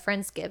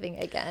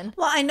Friendsgiving again.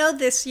 Well, I know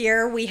this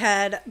year we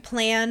had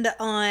planned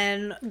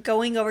on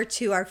going over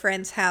to our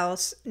friend's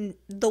house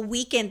the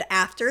weekend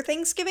after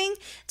Thanksgiving.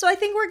 So I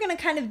think we're going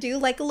to kind of do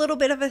like a little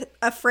bit of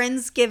a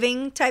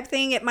Friendsgiving type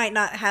thing. It might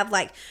not have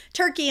like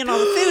turkey and all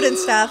the food and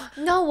stuff.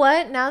 Know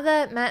what? Now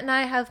that Matt and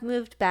I have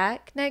moved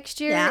back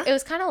next year, Yeah. It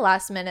was kind of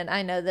last minute,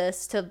 I know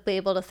this, to be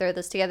able to throw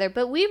this together.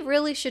 But we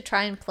really should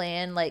try and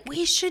plan like...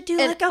 We should do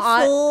an like a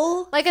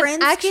full like an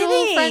Friendsgiving.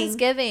 actual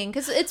Friendsgiving,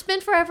 because it's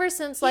been forever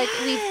since like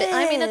we've been,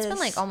 I mean, it's been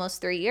like Yes. almost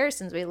 3 years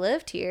since we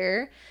lived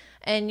here,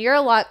 and you're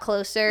a lot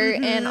closer.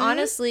 And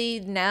honestly,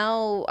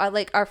 now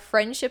like our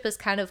friendship is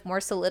kind of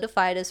more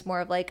solidified as more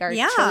of like our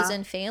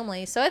chosen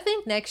family. So I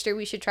think next year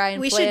we should try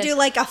and We should do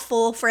like a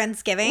full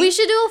Friendsgiving. we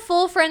should do a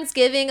full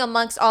Friendsgiving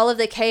amongst all of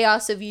the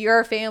chaos of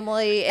your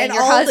family and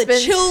your all husband. the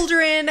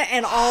children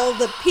and all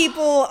the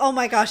people. Oh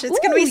my gosh, it's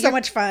going to be so your-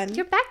 much fun.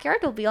 Your backyard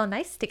will be all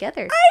nice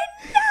together. I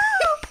know.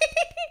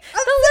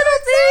 I'm so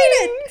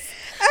excited.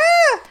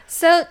 Ah.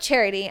 So,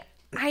 Charity,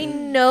 I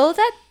know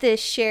that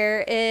this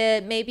year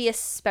it may be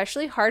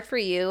especially hard for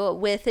you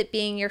with it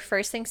being your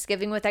first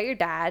Thanksgiving without your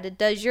dad.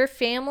 Does your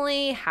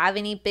family have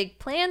any big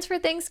plans for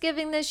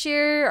Thanksgiving this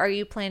year? Are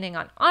you planning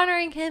on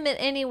honoring him in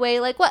any way?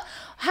 Like what?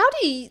 How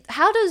is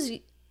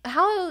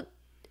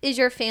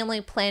your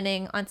family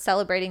planning on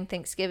celebrating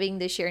Thanksgiving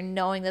this year,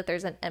 knowing that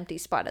there's an empty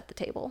spot at the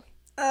table?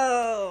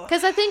 Oh.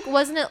 Because I think,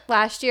 wasn't it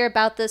last year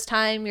about this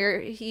time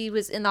he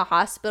was in the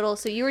hospital,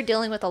 so you were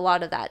dealing with a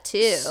lot of that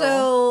too.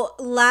 So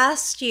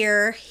last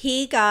year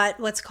he got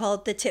what's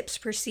called the TIPS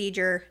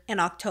procedure in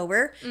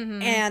October.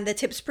 And the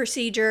TIPS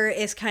procedure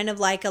is kind of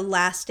like a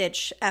last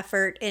ditch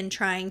effort in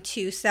trying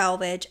to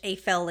salvage a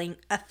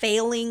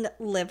failing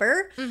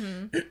liver.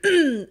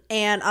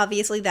 And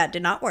obviously that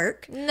did not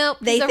work. Nope,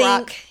 They he's a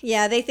rock.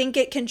 they think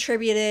it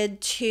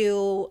contributed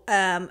to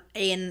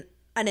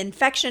an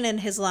infection in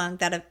his lung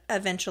that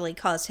eventually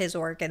caused his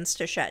organs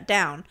to shut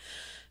down.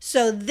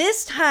 So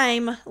this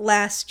time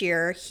last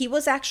year, he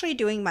was actually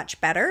doing much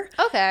better.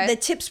 Okay. The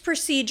TIPS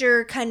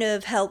procedure kind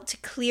of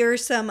helped clear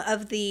some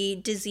of the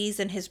disease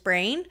in his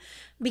brain,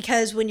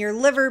 because when your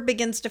liver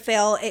begins to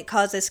fail, it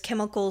causes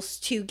chemicals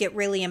to get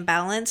really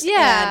imbalanced.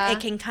 Yeah. And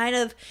it can kind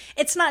of,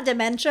 it's not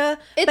dementia.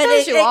 It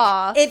throws you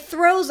off. It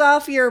throws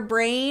off your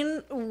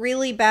brain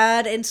really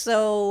bad. And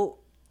so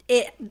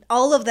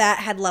all of that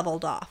had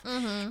leveled off.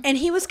 Mm-hmm. And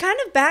he was kind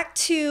of back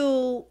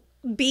to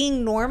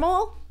being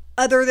normal,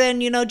 other than,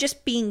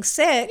 just being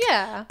sick.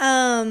 Yeah.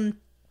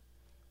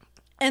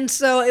 And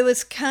so it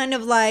was kind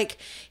of like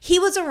he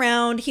was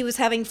around, he was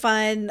having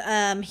fun.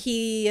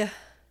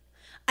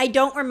 I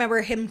don't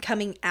remember him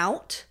coming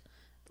out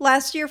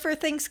last year for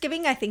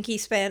Thanksgiving. I think he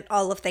spent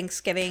all of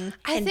Thanksgiving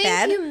in bed.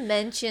 I think you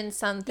mentioned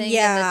something in the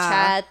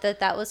chat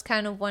that was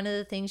kind of one of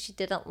the things she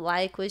didn't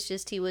like, was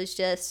just he was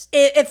just...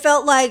 It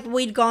felt like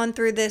we'd gone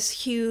through this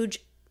huge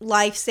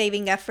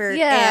life-saving effort,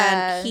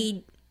 and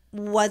he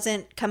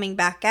wasn't coming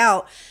back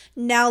out.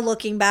 Now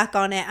looking back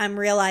on it, I'm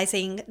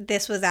realizing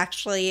this was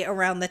actually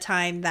around the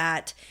time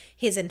that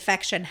his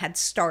infection had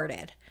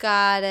started.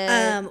 Got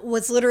it.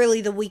 Was literally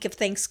the week of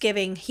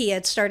Thanksgiving. He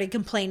had started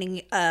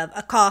complaining of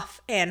a cough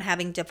and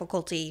having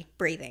difficulty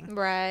breathing.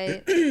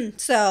 Right.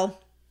 So,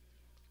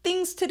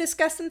 things to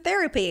discuss in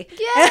therapy.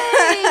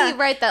 Yay!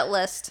 Write that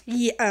list.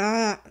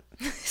 Yeah.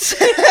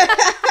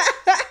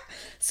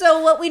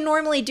 So what we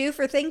normally do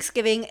for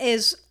Thanksgiving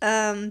is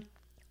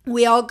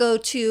we all go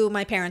to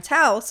my parents'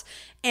 house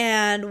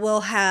and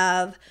we'll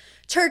have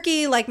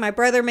turkey. Like, my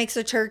brother makes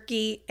a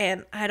turkey,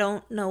 and I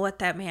don't know what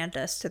that man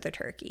does to the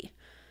turkey,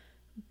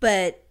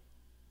 but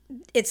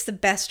it's the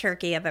best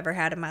turkey I've ever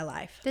had in my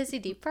life. Does he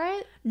deep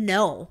fry it?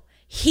 No.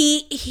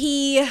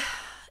 He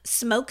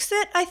smokes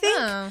it, I think.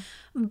 Oh.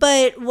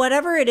 But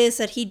whatever it is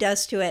that he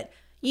does to it,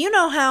 you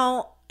know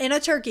how in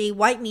a turkey,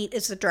 white meat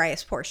is the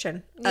driest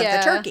portion of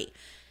the turkey.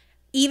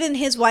 Even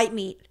his white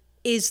meat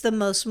is the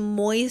most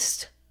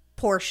moist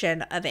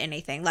portion of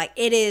anything. Like,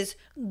 it is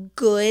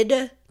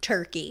good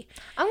turkey.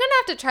 I'm gonna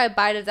have to try a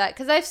bite of that,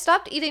 because I've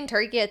stopped eating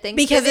turkey at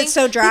Thanksgiving. Because it's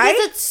so dry?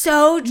 Because it's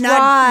so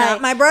dry.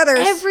 Not my brother's.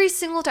 Every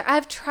single time.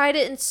 I've tried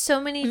it in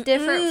so many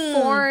different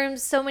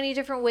forms, so many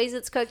different ways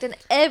it's cooked, and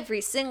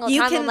every single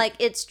time I'm like,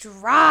 it's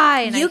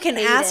dry, and you I can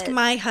hate ask it.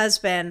 my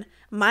husband.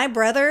 My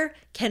brother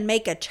can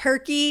make a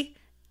turkey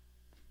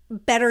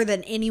better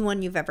than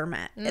anyone you've ever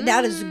met.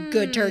 That is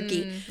good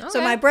turkey. Okay.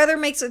 So my brother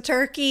makes a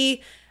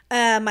turkey.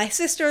 My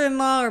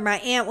sister-in-law or my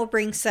aunt will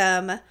bring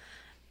some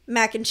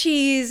mac and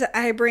cheese.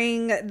 I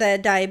bring the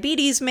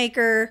diabetes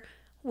maker,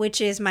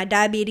 which is my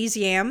diabetes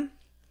yam,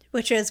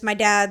 which is my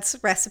dad's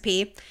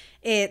recipe.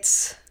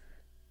 This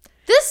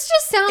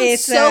just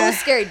sounds so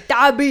scary.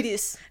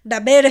 Diabetes So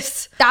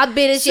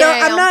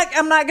yam.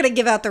 I'm not gonna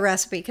give out the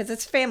recipe because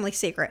it's a family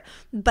secret.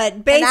 But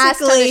An ass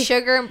ton basically, of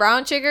sugar and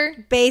brown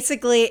sugar.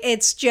 basically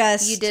it's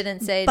just You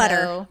didn't say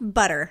butter, no.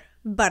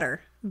 butter,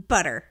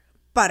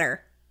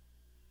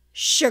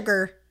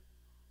 sugar.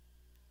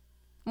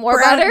 More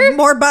butter.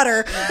 More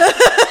butter.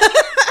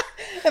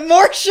 And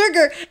more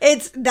sugar.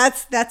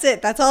 That's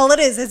it. That's all it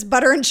is. It's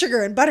butter and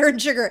sugar and butter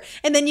and sugar.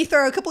 And then you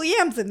throw a couple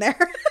yams in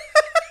there.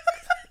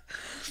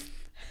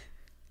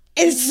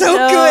 It's so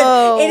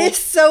good. It is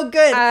so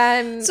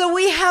good. So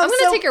we have. I'm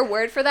gonna take your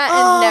word for that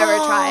and never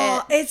try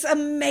it. It's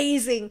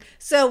amazing.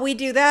 So we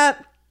do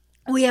that.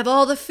 We have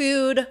all the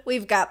food.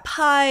 We've got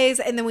pies,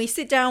 and then we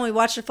sit down. We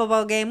watch the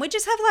football game. We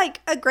just have like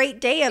a great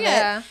day of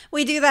it.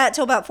 We do that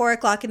till about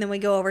 4:00, and then we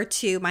go over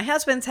to my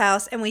husband's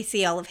house, and we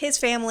see all of his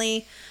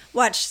family.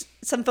 Watch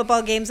some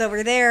football games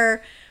over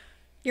there.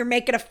 You're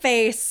making a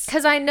face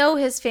because I know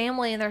his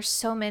family, and there's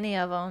so many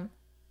of them.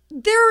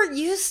 There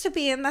used to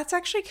be, and that's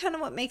actually kind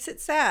of what makes it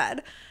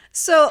sad.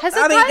 So has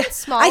it gotten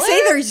smaller? I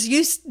say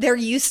there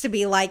used to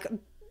be, like,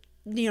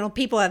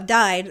 people have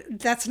died.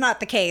 That's not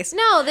the case.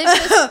 No,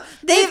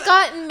 they've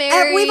gotten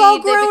married. We've all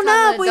grown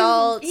up.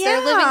 Adults. They're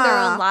living their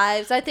own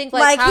lives. I think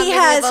like how many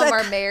of them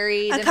are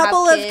married. A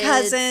couple of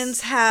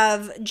cousins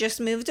have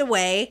just moved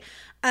away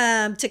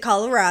to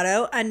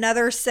Colorado.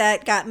 Another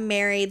set got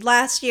married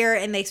last year,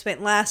 and they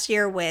spent last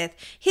year with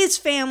his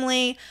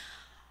family.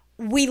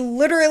 We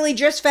literally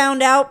just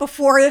found out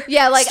before starting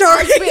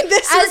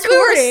this recording. As we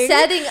were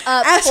setting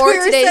up for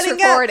today's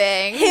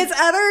recording. His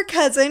other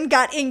cousin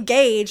got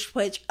engaged,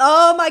 which,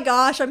 oh my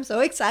gosh, I'm so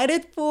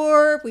excited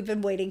for. We've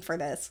been waiting for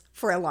this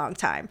for a long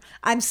time.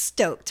 I'm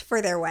stoked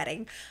for their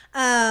wedding.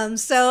 And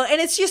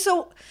it's just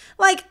so,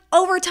 like,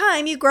 over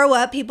time, you grow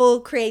up, people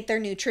create their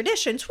new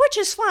traditions, which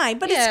is fine.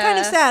 But it's kind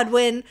of sad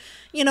when,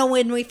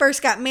 when we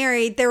first got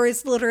married, there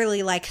was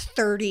literally like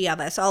 30 of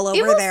us all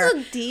over there. It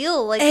was a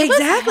deal. Like,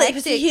 exactly. It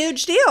was a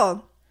huge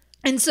deal.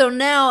 And so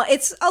now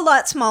it's a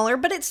lot smaller,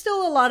 but it's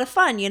still a lot of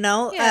fun,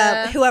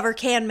 whoever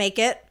can make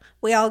it.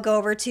 We all go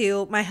over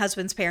to my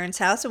husband's parents'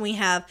 house, and we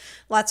have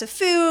lots of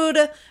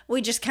food.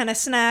 We just kind of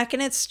snack,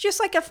 and it's just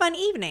like a fun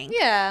evening.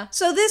 Yeah.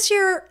 So this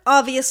year,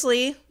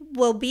 obviously,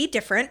 will be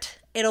different.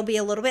 It'll be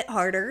a little bit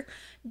harder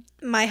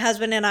My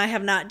husband and I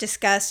have not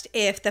discussed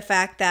if the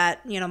fact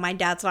that, my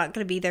dad's not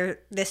going to be there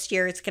this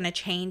year is going to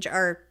change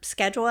our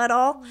schedule at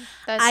all.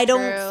 I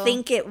don't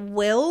think it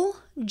will,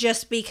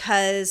 just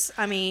because,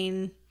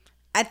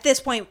 at this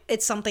point,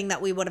 it's something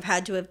that we would have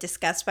had to have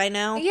discussed by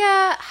now.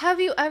 Yeah.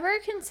 Have you ever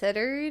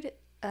considered,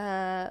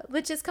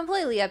 which is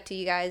completely up to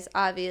you guys,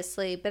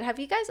 obviously, but have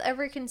you guys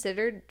ever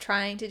considered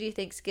trying to do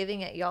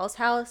Thanksgiving at y'all's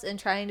house and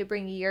trying to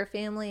bring your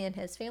family and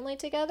his family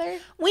together?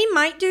 We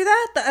might do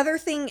that. The other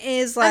thing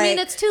is,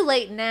 it's too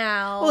late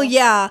now. Well,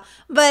 yeah,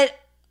 but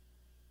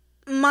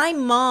my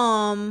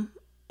mom,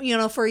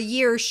 for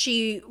years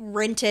she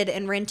rented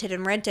and rented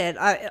and rented.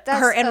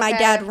 Her and my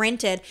dad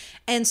rented.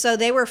 And so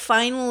they were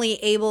finally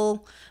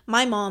able.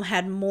 My mom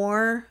had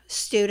more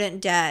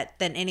student debt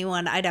than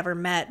anyone I'd ever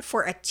met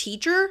for a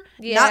teacher,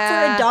 not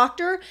for a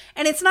doctor.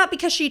 And it's not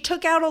because she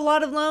took out a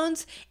lot of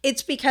loans.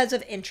 It's because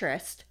of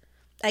interest.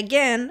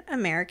 Again,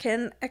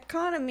 American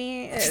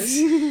economy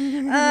is...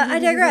 I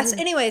digress.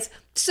 Anyways,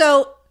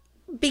 so...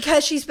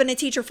 because she's been a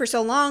teacher for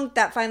so long,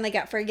 that finally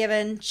got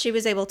forgiven. She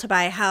was able to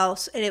buy a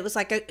house, and it was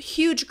like a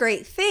huge,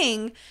 great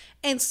thing.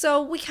 And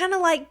so we kind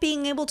of like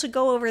being able to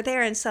go over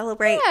there and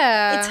celebrate.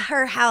 Yeah. It's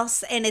her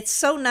house, and it's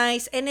so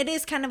nice. And it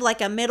is kind of like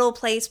a middle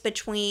place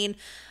between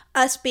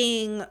us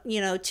being,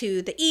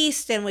 to the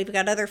east, and we've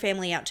got other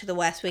family out to the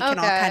west. We can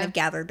all kind of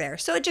gather there.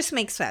 So it just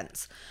makes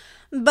sense.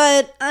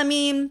 But,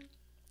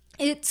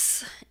 it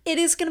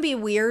is going to be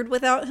weird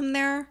without him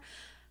there.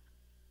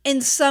 In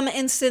some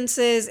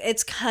instances,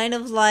 it's kind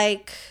of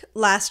like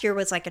last year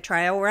was like a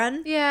trial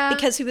run. Yeah.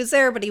 Because he was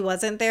there, but he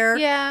wasn't there.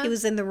 Yeah. He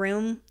was in the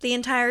room the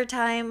entire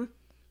time.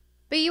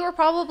 But you were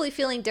probably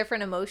feeling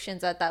different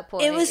emotions at that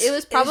point. It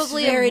was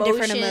probably very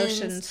different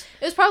emotions.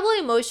 It was probably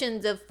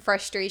emotions of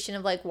frustration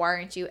of like, why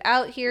aren't you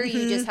out here?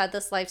 You just had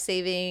this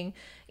life-saving,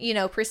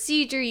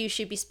 procedure. You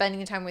should be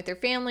spending time with your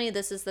family.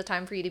 This is the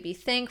time for you to be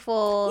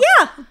thankful.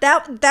 Yeah,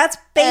 that's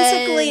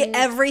basically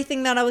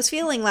everything that I was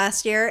feeling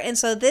last year. And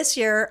so this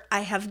year,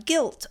 I have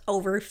guilt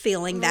over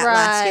feeling that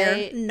last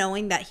year,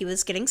 knowing that he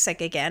was getting sick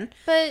again.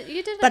 But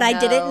you didn't. But I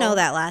didn't know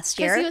that last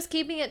year. Because he was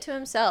keeping it to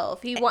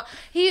himself. He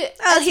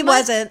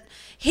wasn't.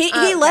 He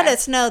let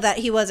us know that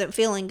he wasn't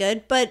feeling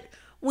good, but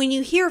when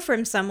you hear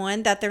from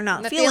someone that they're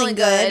not feeling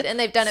good and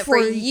they've done it for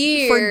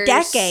years, for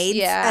decades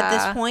at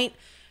this point,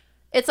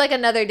 it's like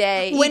another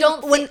day. You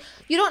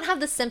don't have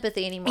the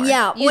sympathy anymore.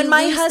 Yeah, you when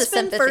my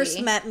husband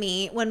first met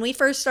me, when we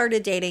first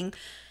started dating,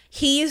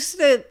 he used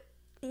to,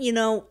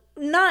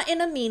 not in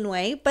a mean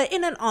way, but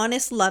in an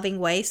honest, loving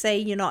way,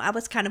 say, I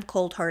was kind of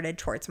cold-hearted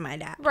towards my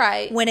dad.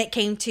 Right. When it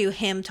came to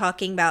him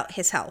talking about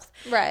his health.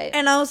 Right.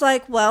 And I was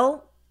like,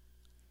 well...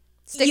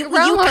 You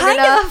kind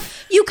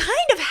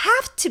of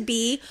have to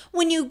be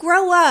when you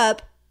grow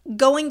up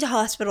going to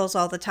hospitals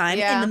all the time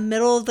in the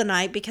middle of the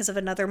night because of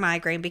another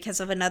migraine, because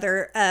of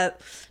another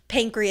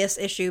pancreas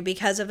issue,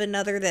 because of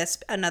another this,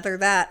 another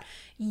that.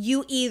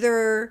 You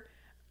either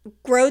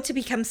grow to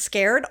become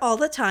scared all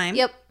the time.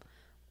 Yep.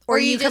 Or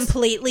you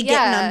completely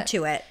get numb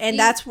to it. And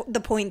that's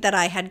the point that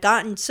I had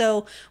gotten.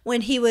 So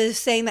when he was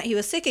saying that he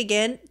was sick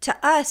again, to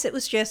us, it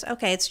was just,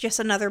 okay, it's just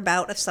another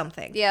bout of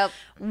something. Yep.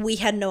 We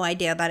had no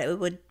idea that it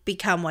would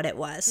become what it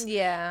was.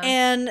 Yeah.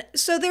 And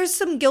so there's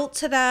some guilt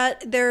to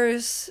that.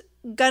 There's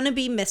gonna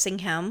be missing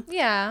him.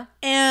 Yeah.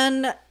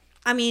 And,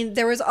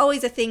 there was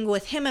always a thing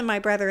with him and my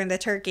brother and the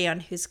turkey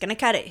on who's gonna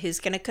cut it,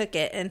 who's gonna cook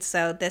it. And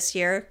so this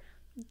year,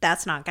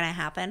 that's not gonna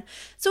happen.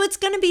 So it's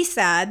gonna be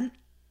sad.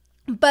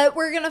 But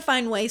we're going to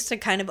find ways to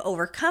kind of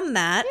overcome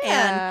that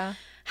and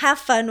have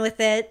fun with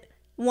it.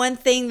 One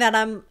thing that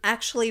I'm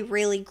actually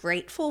really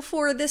grateful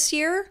for this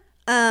year,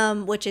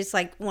 which is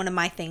like one of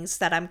my things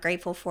that I'm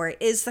grateful for,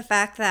 is the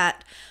fact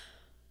that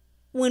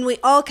when we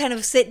all kind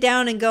of sit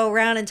down and go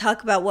around and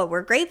talk about what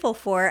we're grateful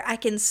for, I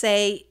can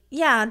say,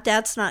 yeah,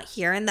 Dad's not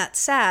here and that's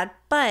sad,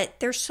 but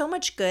there's so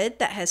much good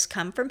that has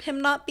come from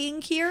him not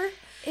being here.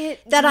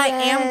 I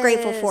am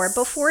grateful for.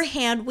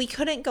 Beforehand, we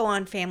couldn't go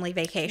on family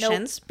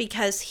vacations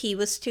because he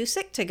was too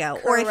sick to go.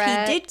 Correct. Or if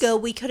he did go,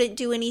 we couldn't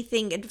do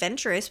anything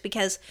adventurous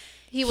because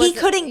he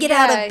couldn't get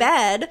out of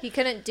bed. He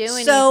couldn't do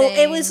anything. So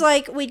it was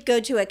like we'd go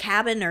to a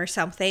cabin or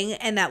something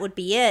and that would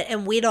be it.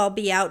 And we'd all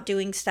be out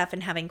doing stuff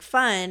and having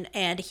fun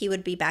and he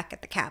would be back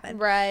at the cabin.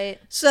 Right.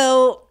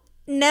 So...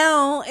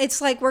 now it's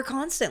like we're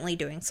constantly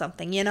doing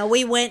something.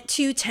 We went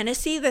to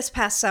Tennessee this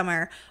past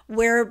summer.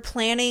 We're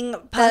planning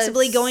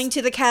possibly going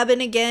to the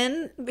cabin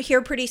again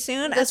here pretty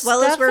soon, as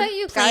well as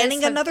we're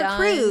planning another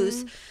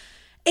cruise.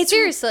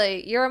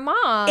 Seriously, you're a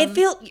mom.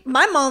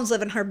 My mom's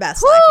living her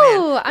best life,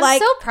 man. I'm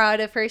so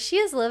proud of her. She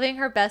is living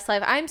her best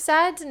life. I'm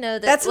sad to know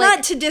that. That's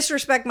not to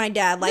disrespect my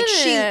dad.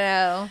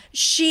 No.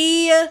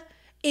 She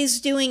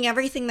is doing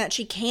everything that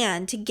she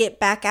can to get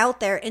back out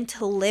there and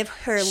to live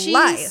her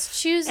life.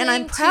 Choosing and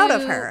I'm proud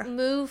of her.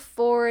 Move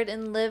forward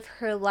and live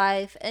her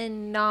life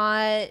and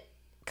not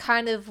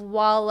kind of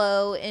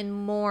wallow and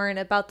mourn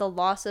about the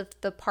loss of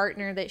the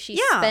partner that she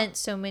spent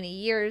so many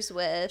years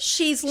with.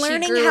 She's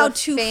learning how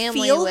to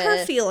feel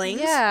her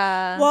feelings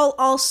while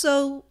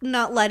also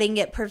not letting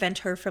it prevent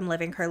her from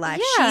living her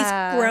life.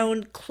 Yeah. She's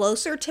grown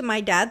closer to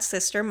my dad's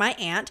sister, my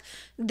aunt.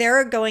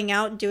 They're going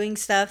out doing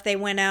stuff. They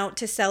went out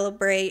to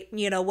celebrate,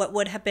 what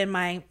would have been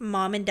my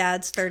mom and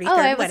dad's 33rd wedding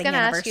anniversary. I was going to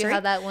ask you how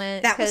that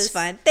went. That was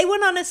fun. They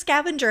went on a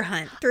scavenger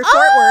hunt through Fort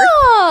Worth.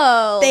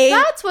 Oh,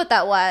 that's what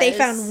that was. They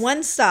found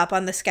one stop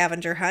on the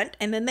scavenger hunt,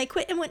 and then they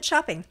quit and went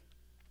shopping.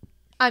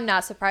 I'm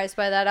not surprised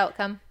by that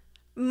outcome.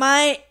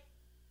 My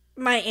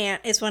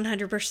aunt is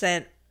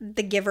 100%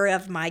 the giver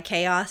of my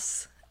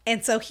chaos.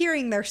 And so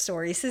hearing their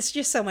stories is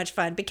just so much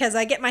fun because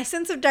I get my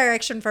sense of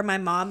direction from my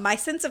mom, my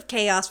sense of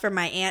chaos from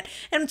my aunt.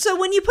 And so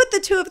when you put the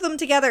two of them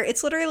together,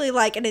 it's literally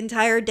like an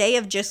entire day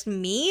of just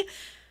me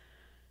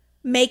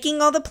making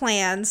all the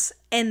plans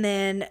and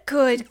then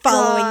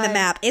following the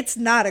map. It's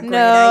not a great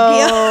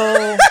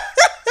idea.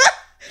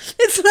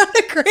 It's not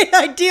a great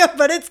idea,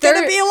 but it's going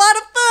to be a lot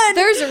of fun.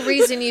 There's a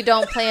reason you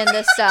don't plan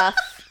this stuff.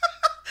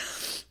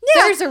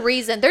 Yeah. There's a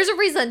reason. There's a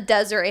reason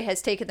Desiree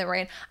has taken the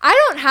reign. I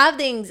don't have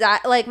the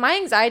anxiety. Like, my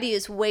anxiety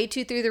is way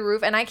too through the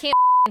roof, and I can't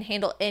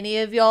handle any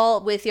of y'all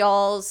with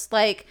y'all's,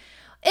 like,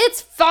 it's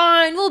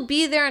fine. We'll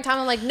be there in time.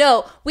 I'm like,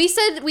 no, we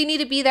said we need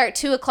to be there at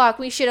 2 o'clock.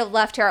 We should have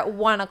left here at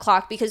 1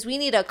 o'clock because we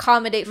need to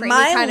accommodate for any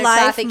kind of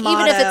traffic,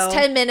 even if it's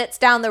 10 minutes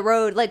down the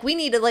road. Like, we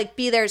need to, like,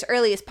 be there as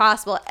early as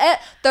possible.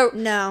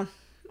 No.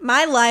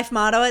 My life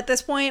motto at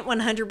this point,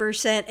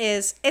 100%,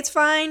 is it's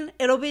fine.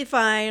 It'll be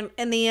fine.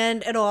 In the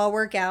end, it'll all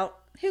work out.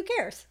 Who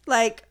cares?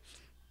 Like,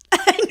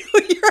 I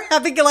know you're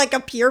having like a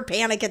pure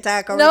panic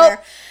attack over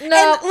there.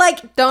 No, and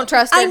like, don't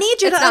trust her. I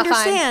need you to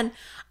understand.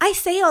 I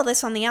say all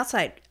this on the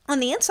outside. On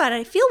the inside,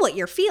 I feel what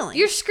you're feeling.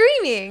 You're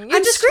screaming.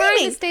 I'm just screaming.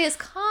 Trying to stay as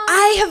calm.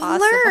 I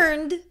have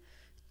learned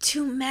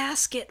to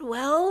mask it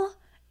well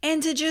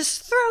and to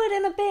just throw it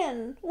in a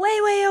bin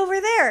way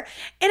over there.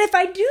 And if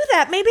I do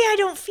that, maybe I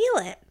don't feel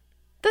it.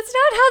 That's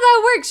not how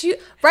that works. You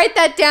write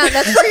that down.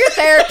 That's for your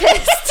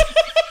therapist.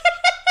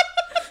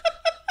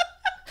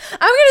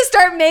 I'm going to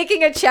start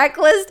making a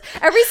checklist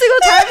every single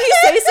time you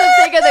say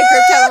something in the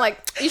group chat. I'm like,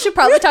 you should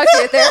probably talk to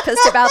your therapist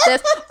about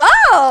this.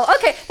 Oh,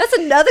 okay. That's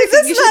another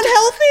thing you should do. Is this not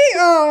healthy?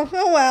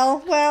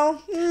 Oh,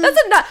 well.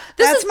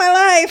 That's my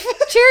life.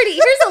 Charity,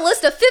 here's a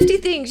list of 50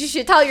 things you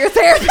should tell your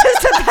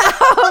therapist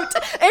about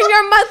in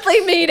your monthly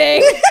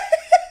meeting.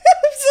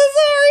 I'm so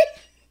sorry.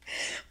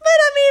 But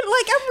I mean,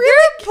 like, I'm really...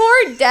 You're a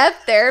poor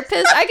deaf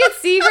therapist. I can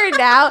see her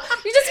now.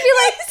 You just be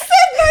like... I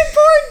said my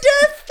poor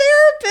deaf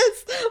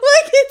therapist.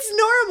 Like, it's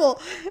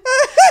normal.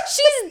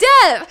 She's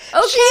deaf.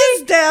 Okay?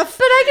 She's deaf.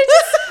 But I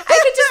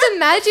could just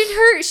imagine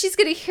her. She's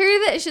going to hear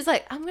that. And she's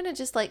like, I'm going to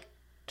just, like,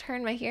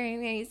 turn my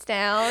hearing aids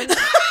down.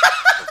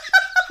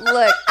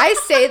 Look, I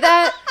say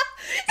that.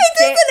 It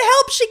doesn't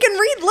help. She can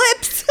read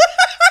lips.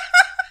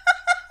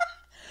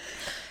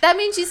 That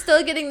means she's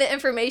still getting the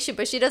information,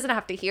 but she doesn't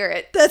have to hear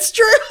it. That's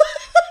true.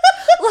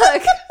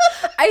 Look,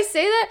 I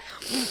say that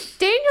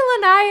Daniel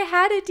and I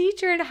had a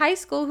teacher in high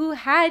school who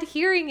had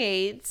hearing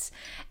aids,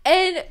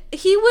 and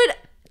he would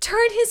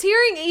turn his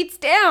hearing aids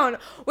down,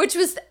 which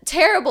was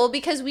terrible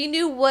because we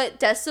knew what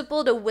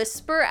decibel to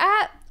whisper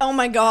at. Oh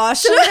my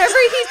gosh. So whenever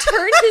he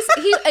turned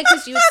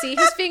because you would see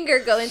his finger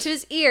go into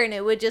his ear and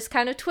it would just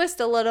kind of twist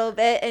a little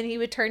bit, and he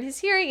would turn his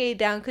hearing aid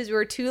down because we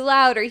were too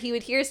loud or he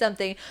would hear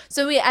something.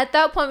 So at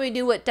that point we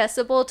knew what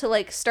decibel to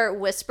like start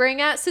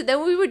whispering at. So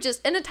then we would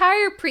just an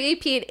entire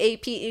pre-AP and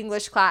AP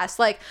English class,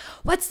 like,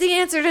 what's the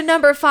answer to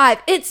number 5?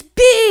 It's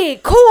B.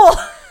 Cool.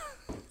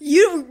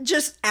 You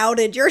just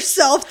outed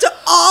yourself to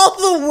all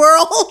the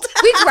world.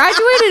 We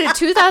graduated in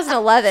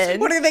 2011.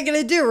 What are they going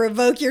to do?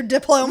 Revoke your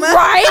diploma?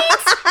 Right?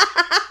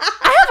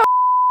 I have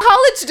a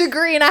college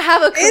degree and I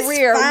have a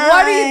career.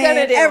 What are you going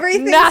to do?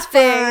 Everything's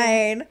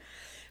Nothing. Fine.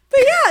 But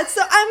yeah,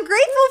 so I'm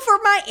grateful for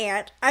my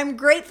aunt. I'm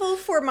grateful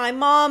for my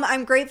mom.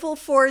 I'm grateful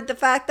for the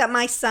fact that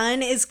my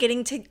son is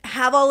getting to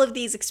have all of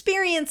these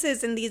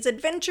experiences and these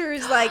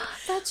adventures. Like,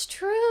 that's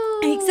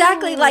true.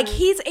 Exactly. Like,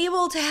 he's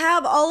able to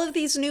have all of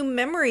these new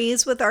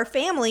memories with our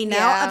family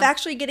now of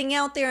actually getting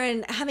out there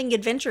and having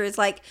adventures.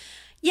 Like,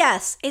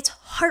 yes, it's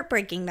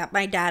heartbreaking that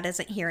my dad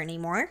isn't here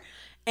anymore.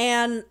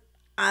 And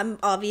I'm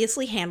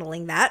obviously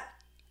handling that.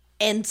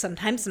 And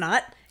sometimes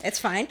not. It's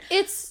fine.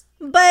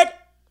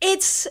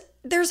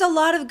 There's a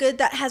lot of good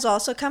that has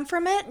also come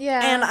from it. Yeah.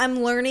 And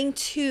I'm learning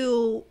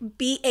to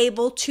be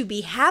able to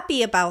be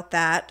happy about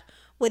that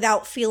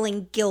without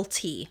feeling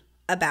guilty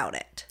about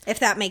it, if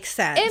that makes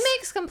sense. It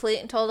makes complete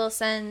and total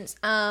sense.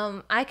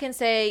 I can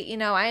say,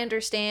 I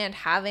understand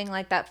having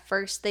like that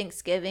first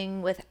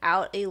Thanksgiving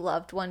without a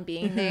loved one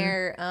being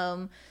there.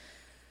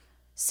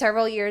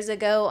 several years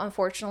ago,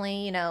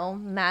 unfortunately,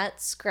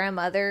 Matt's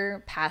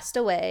grandmother passed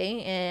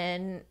away,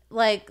 and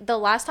like the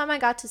last time I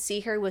got to see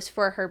her was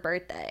for her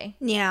birthday.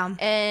 Yeah.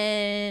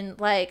 And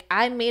like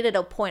I made it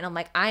a point. I'm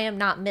like, I am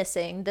not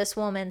missing this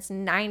woman's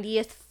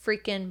 90th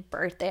freaking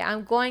birthday.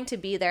 I'm going to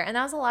be there. And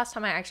that was the last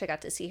time I actually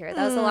got to see her.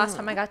 That was the last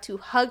time I got to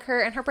hug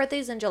her, and her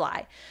birthday's in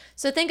July.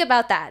 So think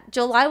about that.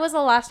 July was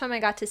the last time I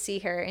got to see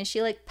her, and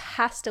she like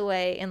passed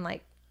away in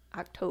like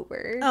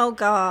October. Oh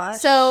gosh.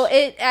 So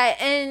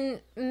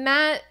and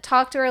Matt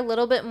talked to her a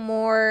little bit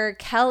more.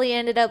 Kelly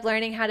ended up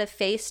learning how to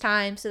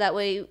FaceTime, so that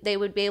way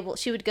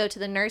she would go to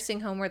the nursing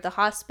home or the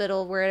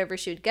hospital, wherever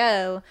she would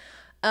go,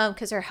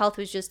 because her health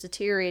was just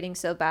deteriorating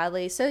so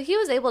badly. So he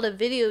was able to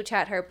video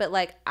chat her, but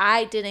like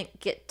I didn't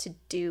get to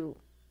do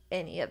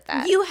any of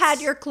that. You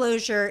had your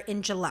closure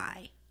in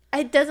July.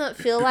 It doesn't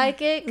feel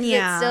like it. 'Cause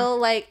Yeah. It's still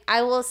like,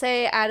 I will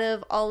say, out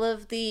of all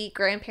of the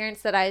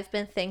grandparents that I've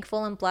been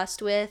thankful and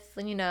blessed with,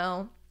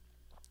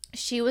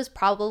 she was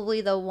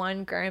probably the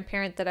one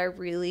grandparent that I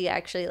really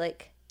actually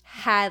like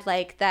had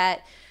like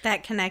that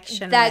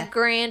connection, that with.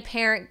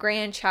 grandparent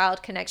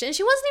grandchild connection. And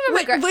she wasn't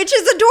even my which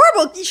is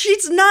adorable.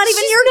 She's not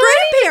even your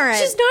grandparent.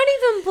 She's not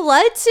even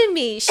blood to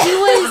me.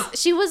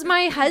 She was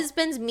my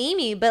husband's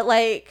Mimi, but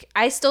like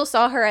I still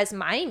saw her as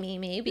my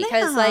Mimi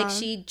because like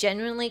she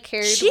genuinely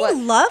cared. She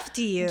loved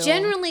you.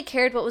 Genuinely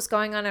cared what was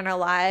going on in our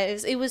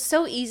lives. It was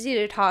so easy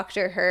to talk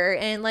to her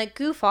and like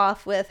goof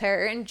off with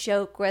her and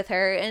joke with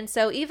her. And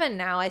so even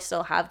now I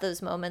still have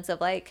those moments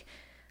of like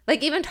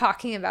even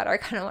talking about her, I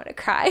kind of want to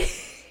cry.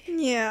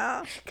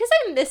 Yeah. Because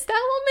I miss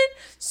that woman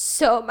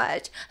so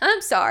much. I'm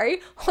sorry.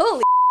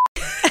 Holy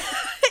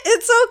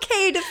It's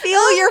okay to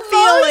feel your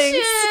feelings.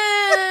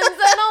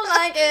 I don't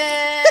like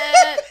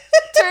it.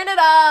 Turn it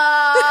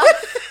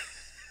off.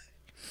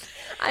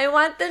 I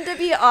want them to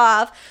be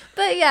off.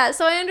 But yeah,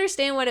 so I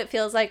understand what it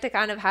feels like to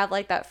kind of have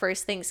like that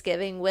first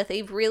Thanksgiving with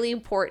a really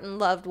important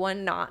loved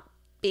one not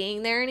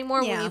being there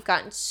anymore when you've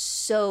gotten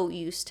so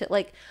used to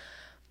like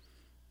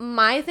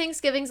my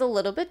Thanksgiving's a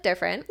little bit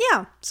different.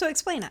 Yeah, so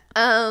explain it.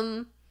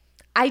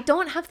 I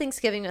don't have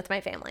Thanksgiving with my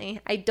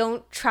family. I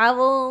don't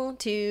travel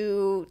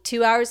to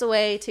 2 hours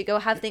away to go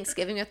have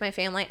Thanksgiving with my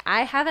family.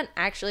 I haven't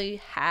actually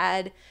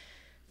had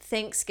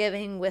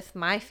Thanksgiving with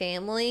my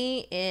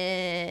family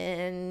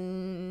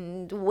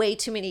in way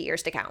too many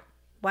years to count.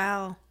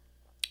 Wow.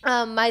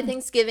 My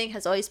Thanksgiving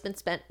has always been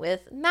spent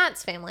with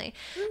Matt's family.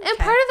 Okay. And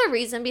part of the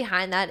reason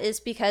behind that is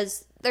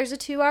because there's a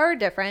 2-hour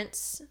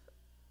difference,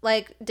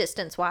 like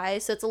distance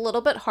wise, so it's a little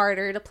bit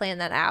harder to plan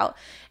that out.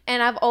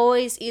 And I've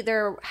always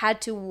either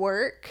had to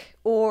work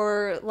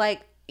or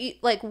like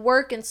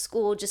work and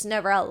school just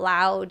never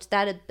allowed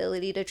that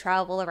ability to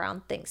travel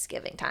around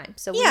Thanksgiving time.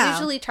 So we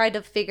usually tried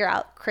to figure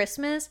out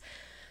Christmas.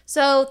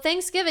 So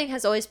Thanksgiving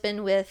has always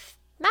been with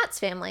Matt's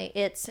family.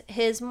 It's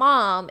his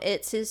mom,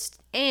 it's his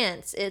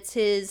aunts, it's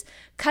his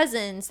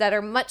cousins that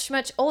are much,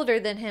 much older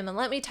than him. And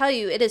let me tell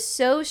you, it is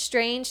so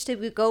strange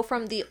to go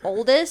from the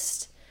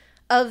oldest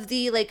of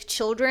the like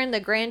children, the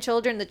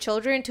grandchildren, the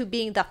children to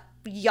being the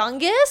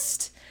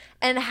youngest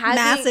and having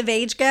massive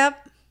age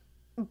gap.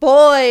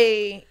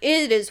 Boy,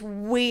 it is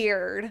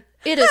weird.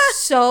 It is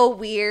so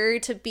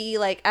weird to be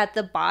like at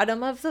the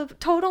bottom of the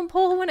totem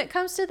pole when it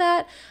comes to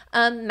that.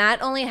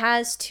 Matt only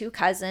has 2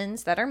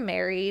 cousins that are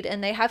married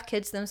and they have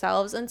kids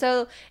themselves. And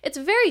so it's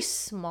very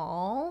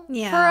small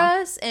for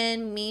us.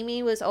 And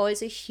Mimi was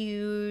always a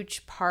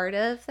huge part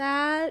of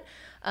that.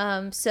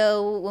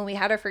 So when we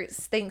had our first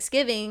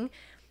Thanksgiving,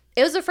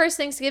 it was the first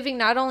Thanksgiving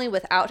not only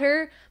without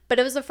her, but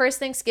it was the first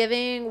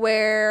Thanksgiving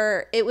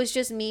where it was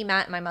just me,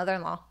 Matt, and my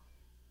mother-in-law.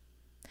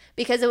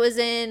 Because it was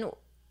in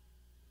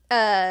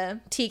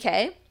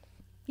TK.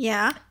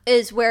 Yeah.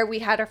 Is where we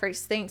had our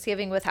first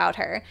Thanksgiving without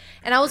her.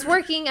 And I was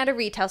working at a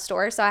retail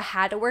store, so I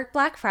had to work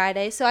Black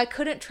Friday, so I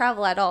couldn't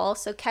travel at all.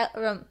 So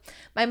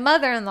my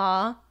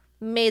mother-in-law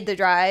made the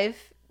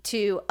drive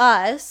to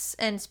us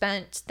and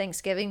spent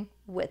Thanksgiving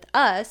with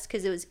us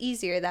because it was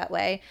easier that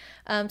way.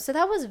 So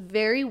that was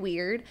very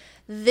weird.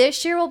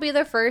 This year will be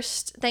the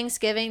first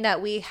Thanksgiving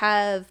that we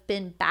have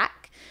been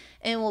back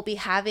and we'll be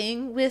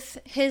having with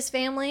his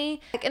family.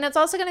 And it's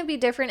also going to be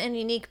different and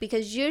unique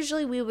because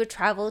usually we would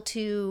travel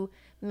to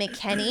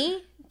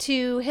McKinney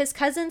to his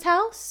cousin's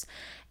house.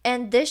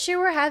 And this year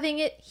we're having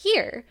it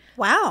here.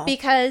 Wow.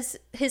 Because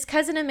his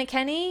cousin in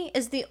McKinney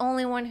is the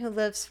only one who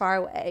lives far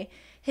away.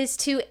 His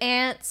 2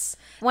 aunts,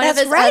 one That's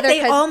of his right, other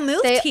they cousins, all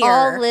moved they here.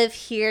 all live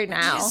here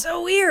now. It's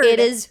so weird. It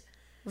is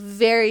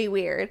very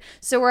weird.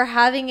 So we're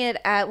having it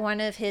at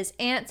one of his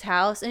aunt's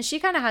house, and she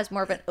kind of has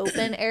more of an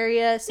open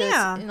area, so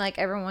it's, like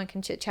everyone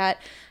can chit chat.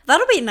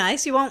 That'll be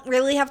nice. You won't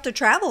really have to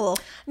travel.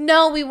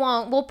 No, we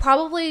won't. We'll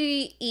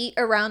probably eat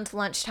around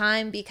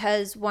lunchtime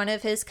because one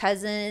of his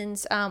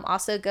cousins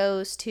also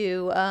goes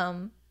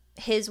to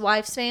his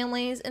wife's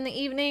families in the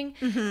evening.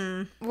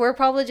 Mm-hmm. We're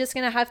probably just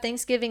gonna have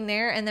Thanksgiving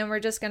there, and then we're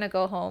just gonna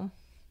go home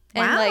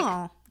and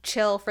like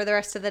chill for the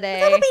rest of the day.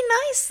 That'll be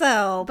nice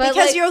though, but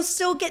because like, you'll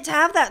still get to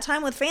have that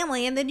time with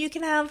family, and then you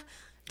can have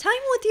time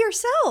with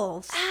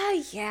yourselves.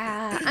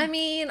 Yeah. I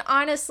mean,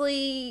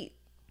 honestly,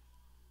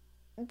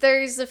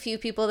 there's a few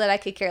people that I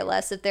could care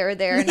less if they were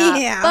there or not.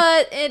 Yeah.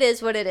 But it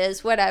is what it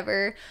is.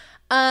 Whatever.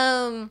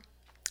 I'm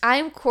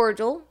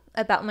cordial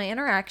about my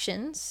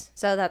interactions.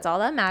 So that's all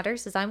that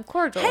matters is I'm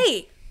cordial.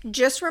 Hey,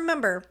 just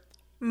remember,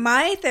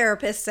 my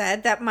therapist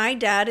said that my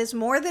dad is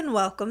more than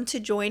welcome to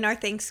join our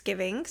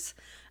Thanksgivings.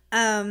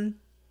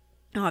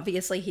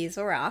 Obviously, he's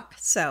a rock,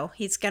 so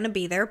he's going to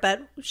be there.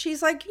 But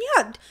she's like,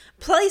 yeah,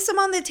 place him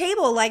on the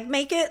table. Like,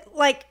 make it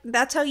like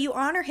that's how you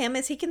honor him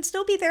is he can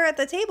still be there at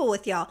the table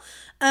with y'all.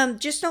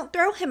 Just don't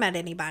throw him at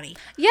anybody.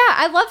 Yeah,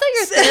 I love that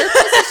your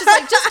therapist is just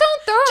like, just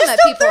don't throw him at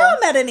people. Just don't throw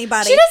him at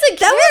anybody. She doesn't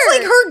care. That was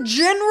like her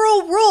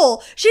general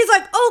rule. She's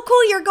like, oh,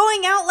 cool, you're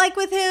going out like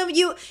with him.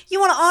 You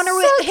want to honor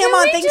him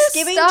on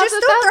Thanksgiving. Just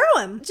don't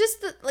throw him.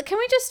 Can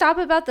we just stop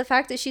about the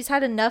fact that she's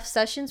had enough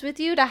sessions with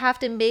you to have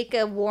to make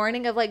a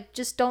warning of like,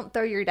 just don't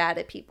throw your dad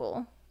at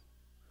people?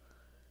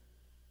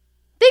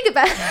 Think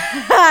about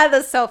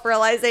the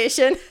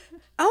self-realization.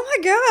 Oh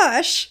my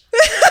gosh.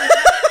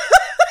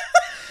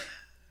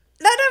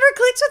 That never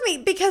clicks with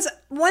me because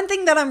one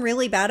thing that I'm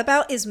really bad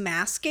about is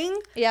masking.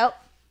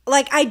 Yep.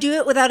 Like I do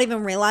it without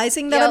even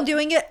realizing that Yep. I'm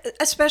doing it,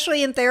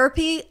 especially in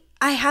therapy.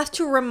 I have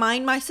to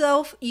remind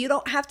myself, you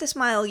don't have to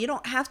smile. You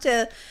don't have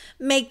to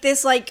make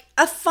this like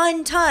a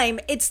fun time.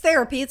 It's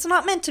therapy. It's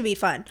not meant to be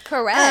fun.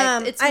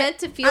 Correct. It's meant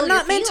to feel I'm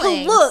not your meant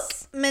feelings. to look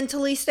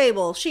mentally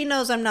stable. She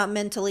knows I'm not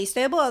mentally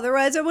stable.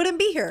 Otherwise, I wouldn't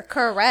be here.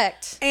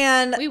 Correct.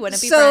 And we wouldn't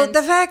be so friends.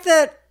 the fact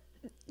that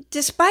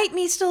despite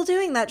me still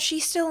doing that,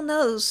 she still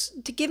knows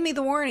to give me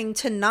the warning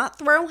to not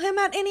throw him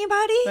at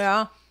anybody.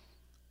 Yeah.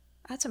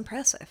 That's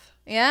impressive.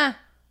 Yeah.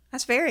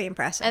 That's very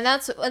impressive. And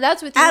that's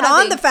with you Add on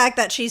having- the fact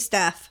that she's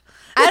deaf.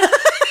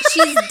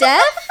 She's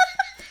deaf,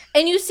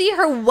 and you see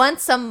her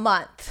once a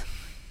month.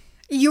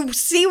 You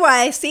see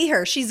why I see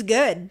her. She's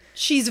good.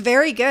 She's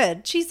very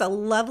good. She's a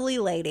lovely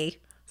lady.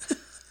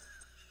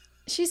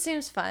 She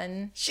seems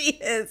fun. She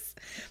is.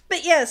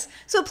 But yes,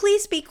 so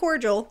please be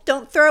cordial.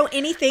 Don't throw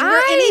anything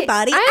or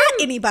anybody at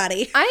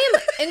anybody.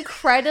 I am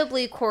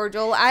incredibly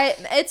cordial.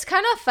 It's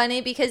kind of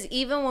funny because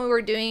even when we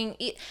were doing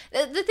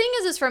the thing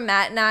is for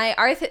Matt and I,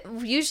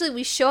 usually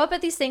we show up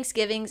at these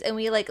Thanksgivings and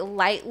we like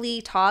lightly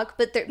talk,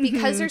 but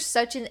because there's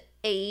such an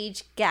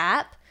age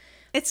gap,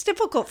 It's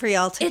difficult for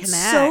y'all to connect.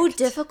 It's so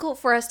difficult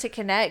for us to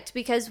connect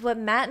because what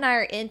Matt and I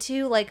are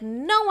into, like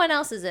no one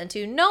else is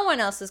into, no one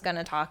else is going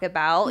to talk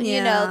about. Yeah.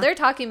 You know, they're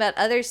talking about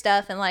other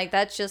stuff and like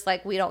that's just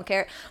like we don't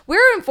care.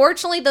 We're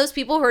unfortunately those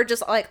people who are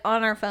just like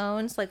on our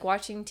phones, like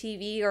watching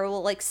TV, or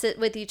we'll like sit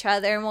with each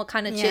other and we'll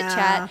kind of chit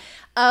chat.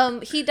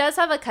 He does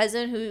have a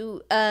cousin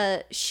who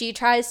she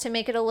tries to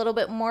make it a little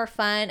bit more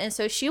fun, and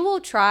so she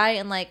will try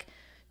and like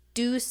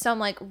do some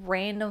like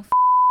random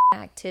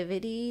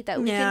activity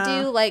that we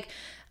can do, like.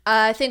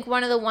 I think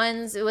one of the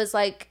ones, it was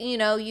like, you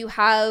know, you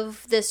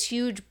have this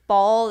huge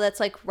ball that's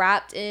like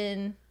wrapped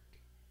in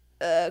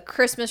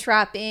Christmas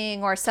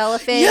wrapping or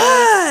cellophane.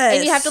 Yes!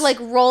 And you have to like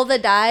roll the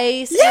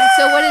dice. Yes! And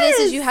so what it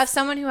is you have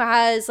someone who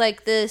has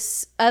like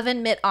this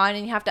oven mitt on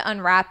and you have to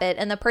unwrap it.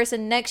 And the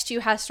person next to you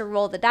has to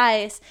roll the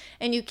dice.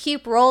 And you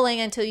keep rolling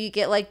until you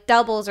get like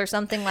doubles or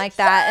something like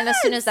that. Yes! And as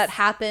soon as that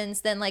happens,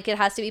 then like it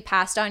has to be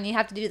passed on. You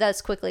have to do that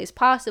as quickly as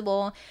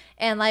possible.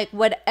 And like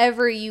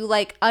whatever you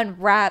like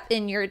unwrap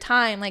in your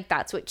time, like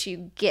that's what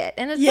you get.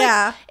 And it's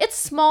like, it's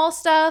small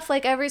stuff.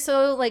 Like every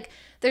so like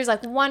there's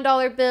like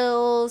 $1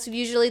 bills.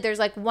 Usually there's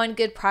like one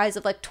good prize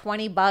of like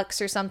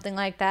 $20 or something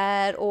like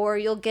that. Or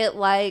you'll get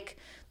like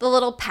the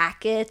little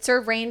packets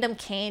or random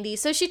candy.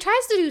 So she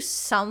tries to do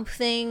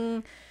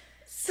something.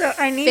 So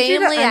I need you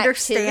to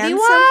understand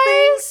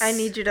something. I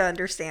need you to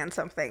understand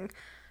something.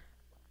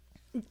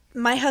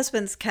 My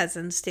husband's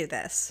cousins do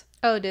this.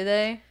 Oh, do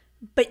they?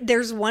 But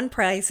there's one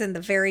prize in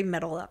the very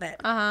middle of it.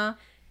 Uh-huh.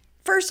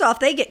 First off,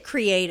 they get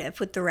creative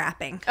with the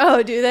wrapping.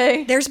 Oh, do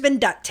they? There's been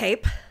duct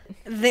tape.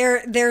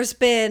 There's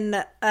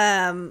been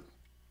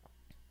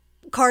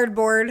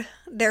cardboard.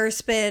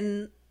 There's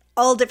been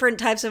all different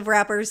types of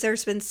wrappers.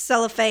 There's been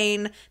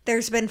cellophane.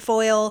 There's been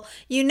foil.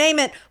 You name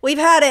it, we've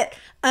had it.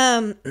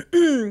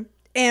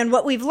 And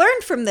what we've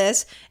learned from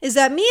this is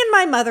that me and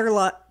my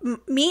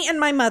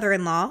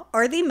mother-in-law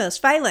are the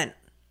most violent.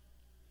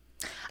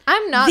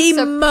 I'm not the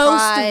surprised.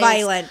 most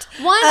violent.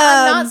 One,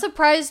 I'm not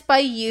surprised by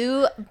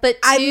you, but two,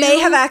 I may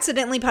have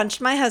accidentally punched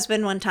my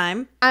husband one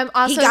time. I'm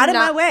also he got in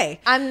my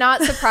way. I'm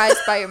not surprised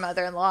by your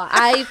mother-in-law.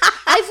 I've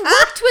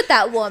worked with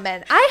that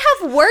woman. I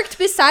have worked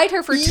beside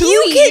her for 2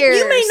 years.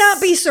 You may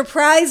not be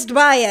surprised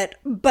by it,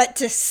 but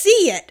to see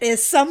it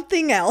is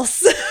something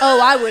else. Oh,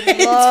 I would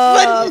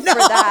love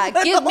for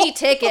that. Give me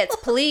tickets,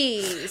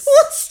 please.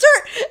 We'll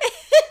start.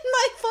 And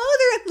my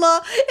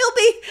father-in-law, he'll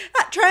be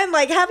trying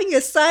like having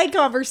a side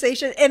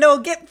conversation, and it'll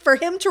get for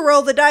him to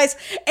roll the dice,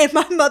 and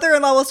my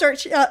mother-in-law will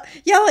start yelling,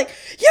 "You need to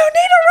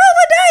roll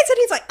the dice!" And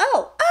he's like,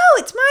 "Oh,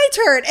 it's my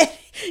turn." And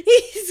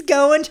he's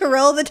going to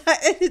roll the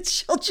dice, and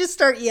she'll just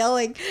start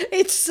yelling.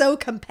 It's so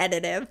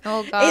competitive.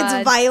 Oh God,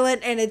 it's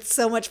violent, and it's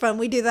so much fun.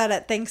 We do that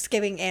at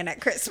Thanksgiving and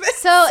at Christmas.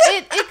 So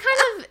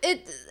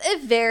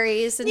it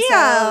varies, and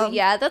so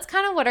that's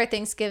kind of what our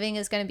Thanksgiving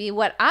is going to be.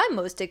 What I'm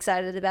most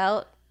excited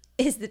about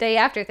is the day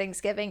after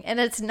Thanksgiving, and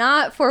it's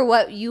not for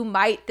what you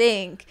might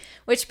think,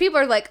 which people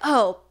are like,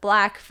 oh,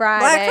 Black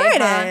Friday. Black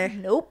Friday.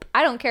 Nope.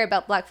 I don't care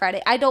about Black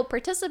Friday. I don't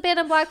participate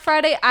in Black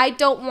Friday. I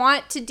don't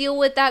want to deal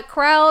with that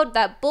crowd,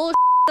 that bullshit,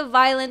 the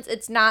violence.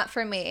 It's not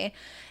for me.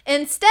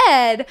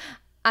 Instead,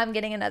 I'm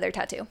getting another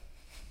tattoo.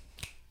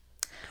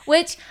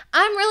 Which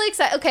I'm really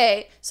excited.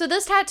 Okay, so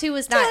this tattoo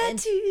was not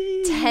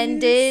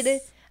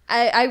intended.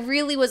 I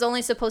really was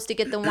only supposed to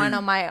get the one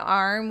on my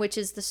arm, which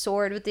is the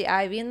sword with the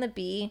ivy and the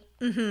bee.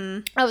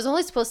 Mm-hmm. I was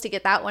only supposed to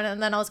get that one,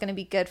 and then I was going to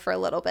be good for a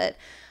little bit.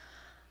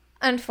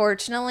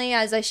 Unfortunately,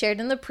 as I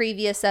shared in the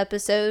previous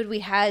episode,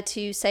 we had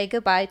to say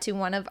goodbye to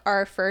one of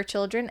our fur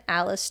children,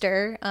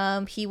 Alistair.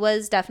 He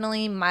was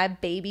definitely my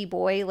baby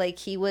boy. Like,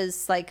 he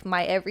was like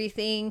my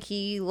everything.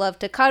 He loved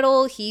to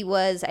cuddle. He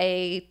was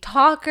a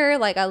talker.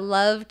 Like, I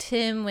loved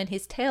him when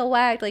his tail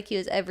wagged. Like, he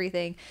was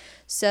everything.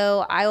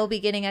 So I will be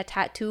getting a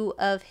tattoo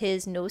of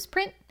his nose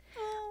print.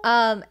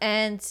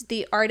 And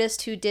the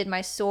artist who did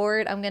my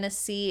sword, I'm going to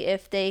see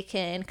if they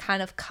can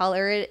kind of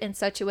color it in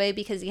such a way,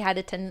 because he had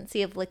a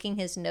tendency of licking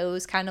his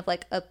nose kind of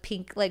like a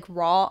pink, like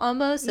raw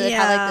almost. So it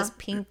had like this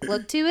pink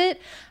look to it.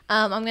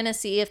 I'm going to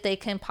see if they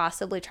can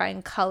possibly try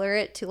and color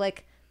it to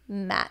like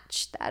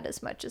match that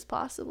as much as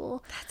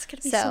possible. That's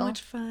gonna be so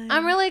much fun.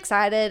 I'm really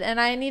excited, and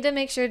I need to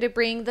make sure to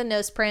bring the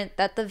nose print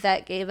that the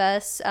vet gave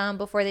us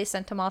before they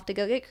sent him off to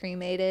go get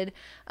cremated,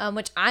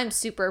 which I'm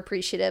super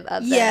appreciative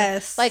of them.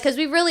 Yes, like, because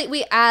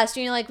we asked,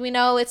 you know, like, we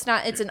know it's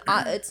not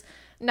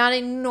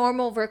a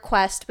normal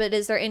request, but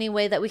is there any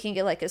way that we can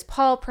get like his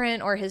paw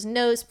print or his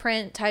nose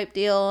print type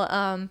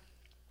deal?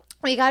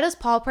 We got his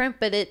paw print,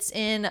 but it's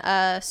in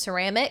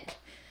ceramic.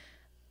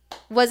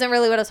 Wasn't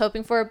really what I was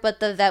hoping for, but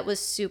the vet was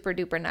super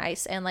duper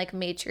nice and like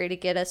made sure to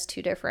get us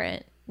 2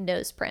 different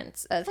nose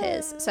prints of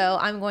his. So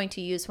I'm going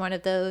to use one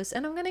of those,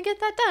 and I'm going to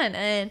get that done.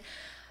 And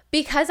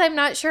because I'm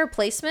not sure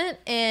placement,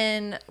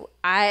 and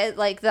I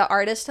like the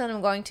artist that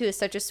I'm going to is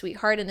such a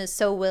sweetheart and is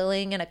so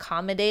willing and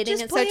accommodating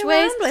in such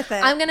ways,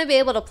 I'm going to be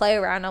able to play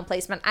around on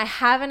placement. I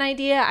have an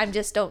idea. I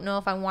just don't know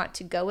if I want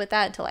to go with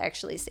that until I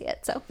actually see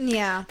it. So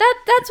yeah,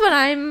 that's what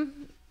I'm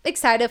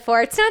excited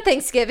for. It's not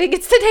Thanksgiving,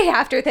 it's the day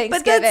after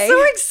Thanksgiving. But that's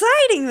so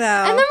exciting though.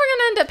 And then we're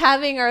gonna end up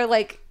having our,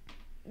 like,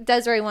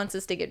 Desiree wants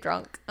us to get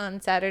drunk on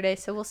Saturday,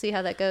 so we'll see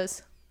how that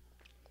goes.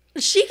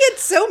 She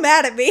gets so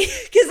mad at me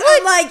because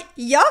I'm like,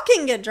 y'all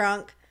can get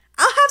drunk,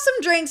 I'll have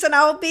some drinks and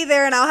I'll be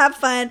there and I'll have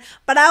fun,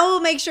 but I will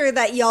make sure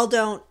that y'all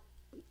don't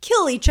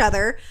kill each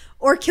other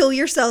or kill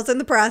yourselves in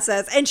the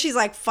process. And she's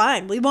like,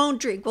 fine, we won't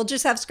drink, we'll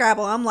just have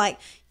Scrabble. I'm like,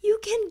 you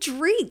can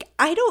drink,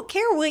 I don't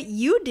care what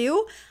you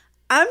do.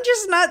 I'm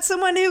just not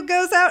someone who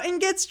goes out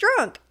and gets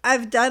drunk.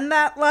 I've done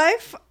that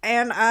life,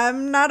 and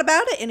I'm not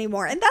about it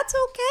anymore. And that's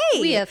okay.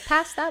 We have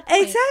passed that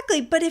point.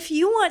 Exactly. But if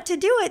you want to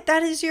do it,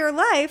 that is your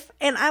life.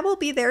 And I will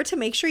be there to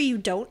make sure you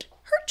don't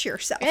hurt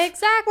yourself.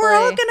 Exactly. We're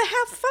all going to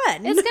have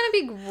fun. It's going to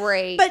be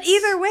great. But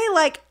either way,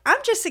 like, I'm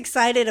just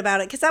excited about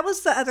it, because that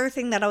was the other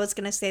thing that I was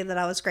going to say that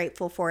I was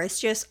grateful for.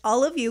 It's just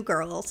all of you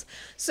girls.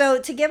 So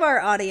to give our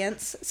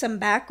audience some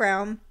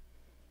background,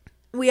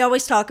 we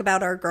always talk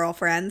about our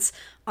girlfriends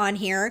on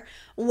here.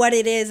 What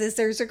it is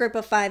there's a group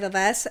of 5 of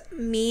us.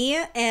 Me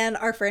and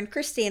our friend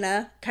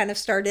Christina kind of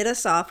started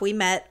us off. We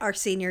met our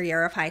senior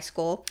year of high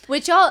school.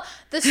 Which the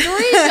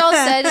stories y'all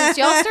said is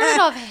y'all started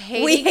off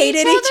hating We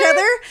hated each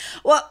other.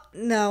 Well,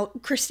 no,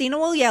 Christina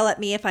will yell at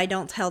me if I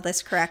don't tell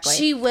this correctly.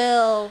 She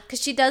will,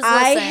 because she does listen.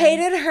 I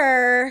hated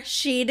her.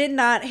 She did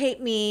not hate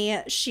me.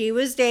 She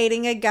was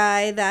dating a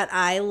guy that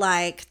I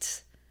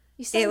liked.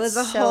 It was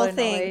a whole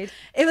thing.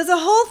 It was a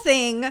whole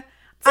thing.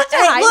 Look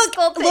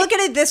at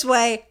it this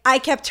way. I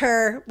kept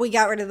her. We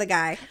got rid of the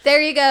guy.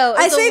 There you go.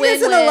 I say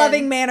this in a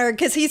loving manner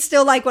because he's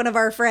still like one of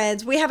our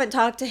friends. We haven't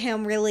talked to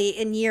him really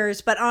in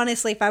years, but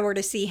honestly, if I were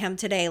to see him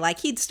today,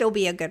 like, he'd still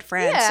be a good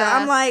friend. Yeah. So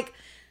I'm like,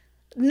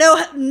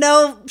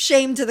 no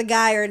shame to the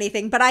guy or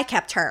anything, but I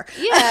kept her.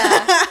 Yeah.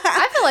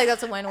 I feel like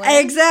that's a win-win.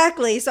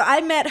 Exactly. So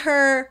I met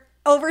her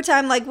over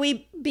time. Like,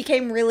 we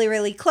became really,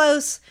 really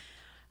close.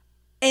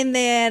 And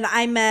then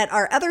I met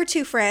our other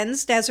 2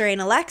 friends, Desiree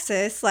and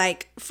Alexis,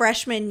 like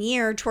freshman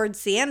year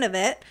towards the end of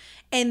it.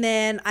 And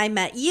then I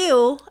met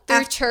you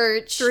through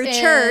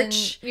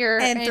church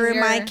and through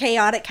my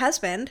chaotic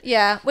husband.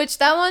 Yeah, which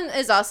that one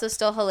is also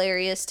still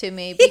hilarious to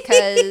me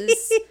because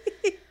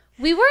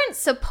we weren't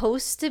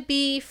supposed to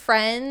be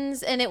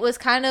friends, and it was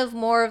kind of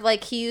more of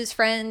like he was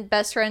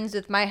best friends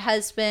with my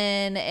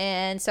husband,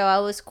 and so I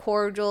was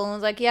cordial and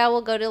was like, yeah,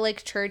 we'll go to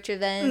like church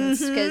events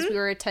because we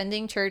were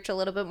attending church a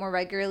little bit more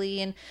regularly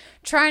and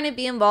trying to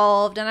be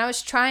involved, and I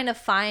was trying to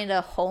find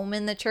a home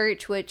in the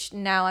church, which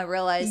now I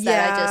realize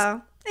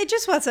that it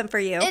just wasn't for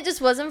you. It just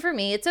wasn't for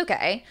me. It's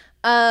okay.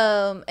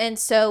 And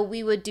so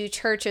we would do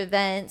church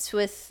events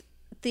with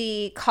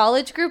the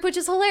college group, which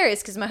is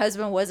hilarious because my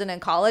husband wasn't in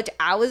college.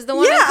 I was the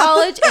one in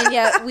college, and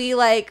yet we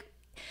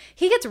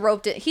he gets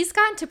roped in. He's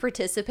gotten to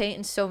participate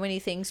in so many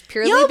things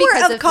purely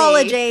because of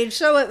college age,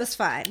 so it was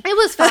fine. It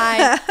was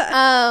fine.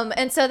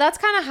 And so that's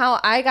kind of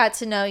how I got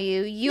to know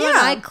you. You and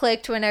I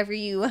clicked whenever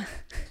you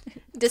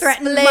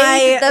displayed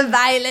the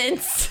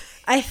violence.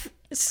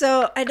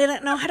 So I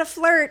didn't know how to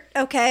flirt,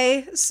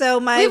 okay? So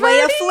my We've way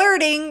of already-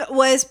 flirting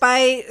was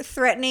by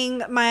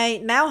threatening my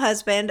now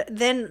husband,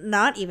 then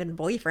not even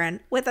boyfriend,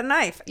 with a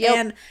knife. Yep.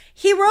 And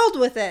he rolled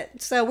with it.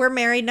 So we're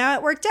married now.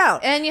 It worked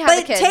out. And you have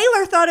a But kid.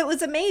 Taylor thought it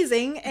was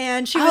amazing,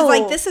 and she was Oh.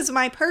 like, this is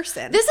my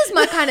person. This is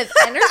my kind of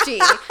energy.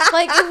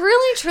 Like, it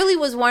really, truly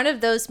was one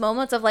of those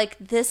moments of like,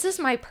 this is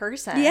my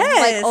person. Yes.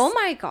 Like, oh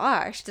my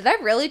gosh, did I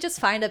really just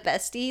find a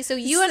bestie? So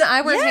you and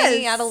I were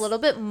hanging out a little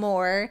bit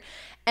more.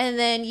 And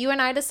then you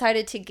and I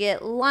decided to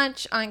get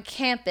lunch on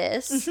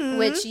campus,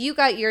 which you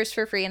got yours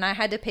for free and I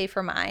had to pay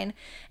for mine.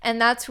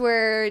 And that's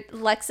where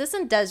Lexus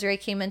and Desiree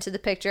came into the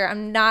picture.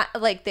 I'm not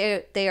like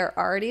they are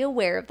already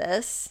aware of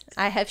this.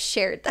 I have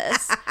shared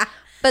this.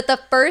 But the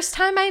first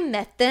time I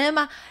met them,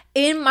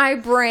 in my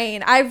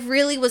brain, I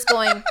really was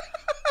going,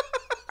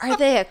 are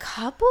they a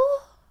couple?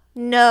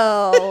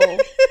 No.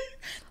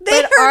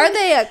 But are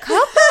they a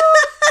couple?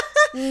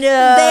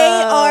 No.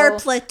 They are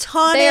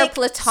platonic. They are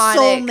platonic.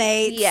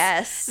 Soulmates.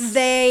 Yes.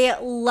 They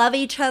love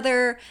each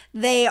other.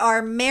 They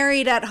are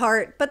married at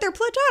heart, but they're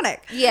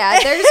platonic. Yeah,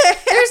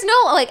 there's no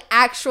like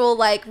actual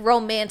like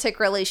romantic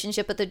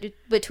relationship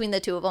between the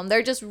two of them.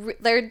 They're just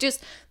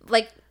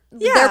like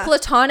they're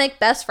platonic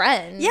best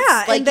friends.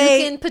 Yeah, like and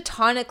they- you can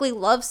platonically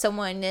love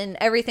someone and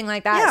everything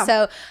like that. Yeah.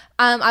 So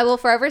I will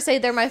forever say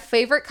they're my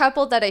favorite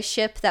couple that I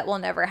ship that will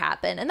never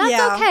happen, and that's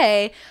Yeah.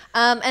 okay.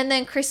 And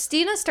then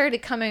Christina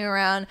started coming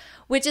around,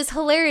 which is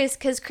hilarious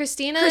because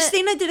Christina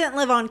Christina didn't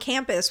live on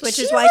campus, which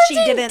she is why lived she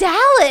in didn't.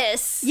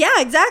 Dallas Yeah,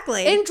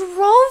 exactly. and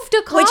drove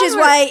to college. Which is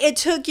why it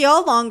took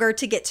y'all longer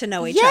to get to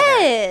know each other.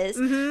 Yes,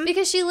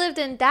 because she lived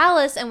in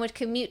Dallas and would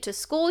commute to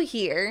school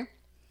here.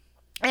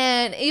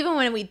 And even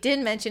when we did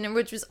mention him,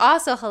 which was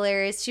also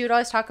hilarious, she would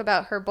always talk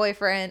about her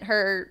boyfriend,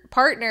 her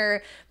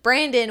partner,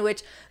 Brandon,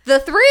 which the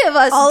three of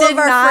us All did of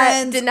our not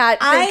friends-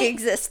 think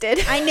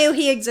existed. I knew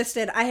he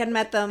existed. I had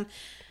met them.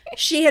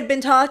 She had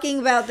been talking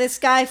about this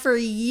guy for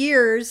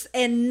years,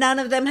 and none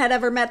of them had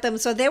ever met them.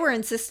 So they were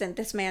insistent.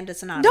 This man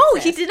does not. No,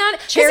 exist. he did not.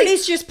 'Cause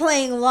Charity's just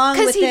playing along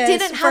with Because he this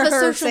didn't for have a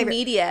her social favorite-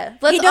 media.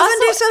 He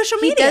doesn't do social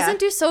He media. doesn't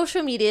do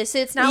social media, so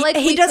it's not like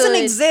he we doesn't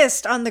could,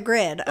 exist on the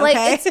grid. Okay.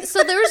 Like,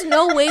 so there was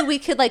no way we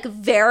could like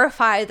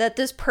verify that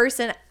this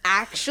person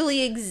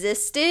actually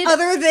existed.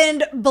 Other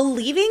than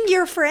believing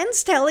your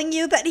friends telling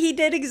you that he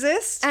did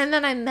exist. And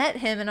then I met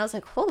him, and I was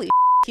like, "Holy,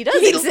 he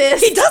does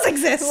exist! He does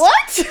exist.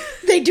 What?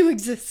 They do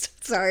exist.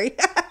 Sorry."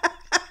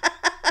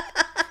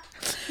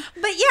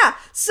 But yeah,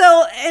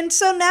 so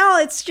now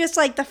it's just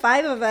like the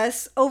five of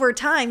us over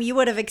time. You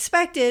would have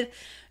expected,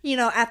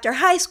 after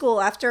high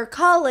school, after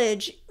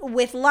college,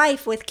 with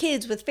life, with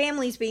kids, with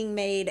families being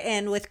made,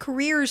 and with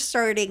careers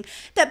starting,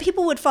 that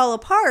people would fall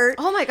apart.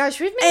 Oh my gosh,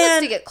 we've made this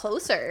And to get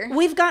closer.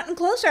 We've gotten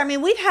closer. I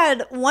mean, we've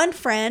had one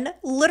friend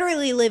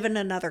literally live in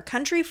another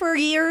country for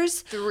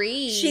years.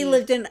 3. She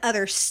lived in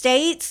other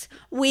states.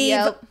 We've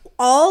Yep.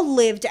 all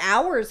lived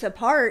hours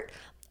apart.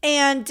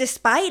 And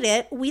despite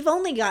it, we've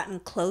only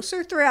gotten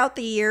closer throughout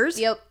the years.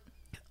 Yep.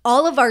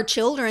 All of our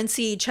children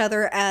see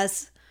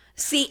us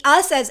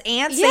as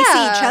aunts. They see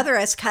Yeah. each other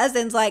as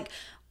cousins. Like,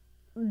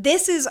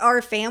 this is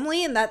our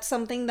family, and that's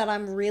something that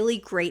I'm really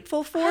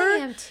grateful for. I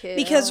am too.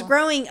 Because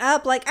growing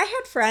up, like, I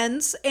had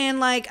friends, and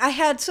like I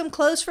had some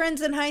close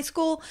friends in high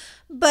school,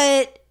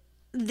 but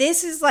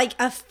this is like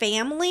a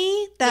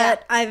family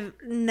that I've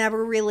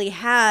never really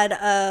had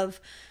of.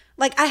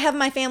 Like, I have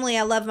my family,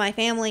 I love my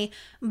family,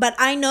 but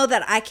I know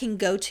that I can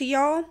go to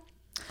y'all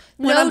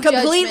when No I'm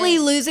completely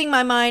judgment. losing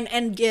my mind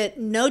and get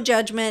no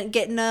judgment,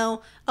 get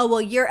no, oh,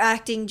 well, you're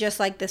acting just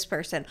like this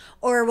person.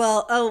 Or,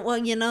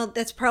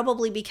 that's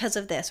probably because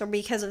of this or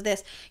because of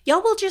this.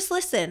 Y'all will just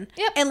listen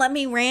Yep. and let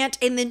me rant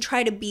and then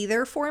try to be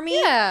there for me.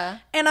 Yeah.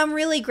 And I'm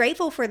really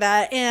grateful for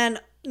that.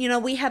 And,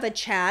 we have a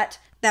chat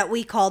that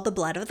we call the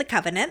Blood of the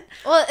Covenant.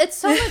 Well, it's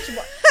so much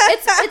more.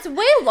 It's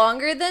way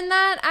longer than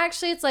that.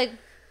 Actually, it's like,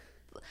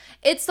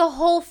 it's the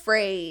whole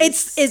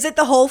phrase. Is it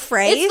the whole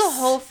phrase? It's the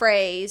whole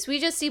phrase. We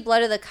just see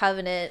blood of the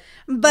covenant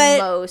But-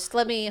 most.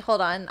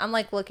 Hold on. I'm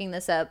like looking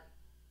this up.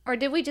 Or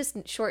did we just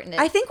shorten it?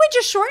 I think we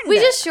just shortened we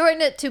it. just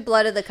shortened it to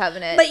blood of the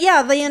covenant. But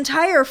yeah, the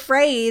entire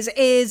phrase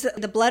is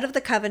the blood of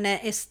the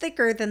covenant is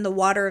thicker than the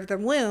water of the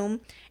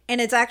womb. And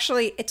it's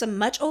a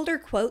much older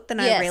quote than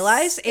I Yes,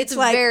 realized. it's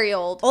like very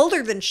old.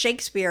 Older than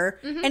Shakespeare.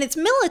 And it's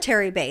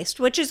military based,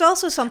 which is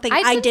also something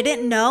I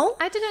didn't know.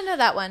 I didn't know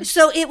that one.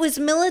 So it was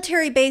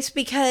military based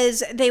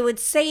because they would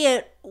say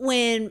it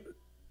when,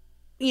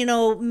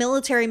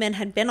 military men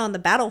had been on the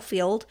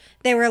battlefield.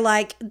 They were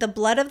like, the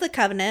blood of the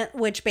covenant,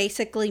 which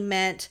basically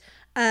meant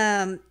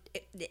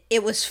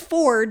it was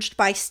forged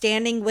by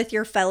standing with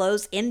your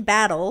fellows in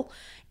battle,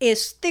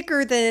 is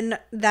thicker than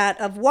that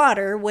of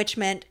water, which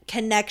meant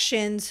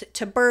connections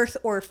to birth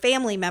or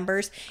family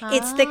members.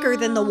 It's thicker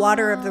than the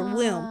water of the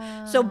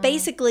womb. So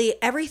basically,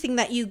 everything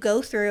that you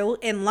go through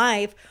in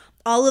life,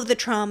 all of the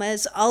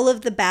traumas, all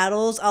of the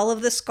battles, all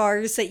of the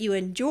scars that you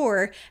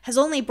endure has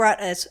only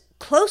brought us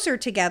closer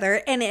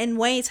together, and in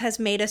ways has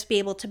made us be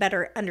able to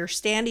better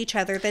understand each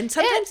other than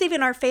sometimes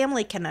even our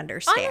family can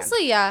understand.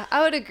 Honestly, yeah,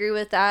 I would agree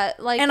with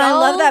that. Like, and I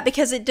love that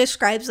because it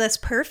describes us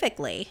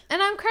perfectly.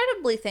 And I'm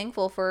incredibly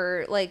thankful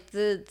for like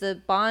the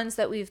bonds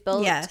that we've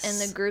built Yes.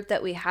 and the group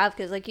that we have,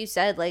 because like you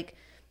said, like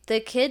the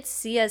kids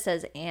see us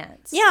as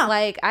aunts. Yeah.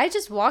 Like I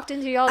just walked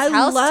into y'all's I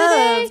house love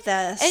today,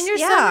 this. and your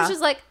son Yeah. was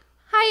just like,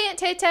 "Hi, Aunt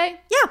Tay Tay."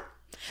 Yeah.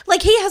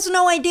 Like, he has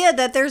no idea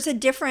that there's a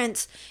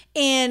difference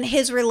in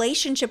his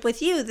relationship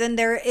with you than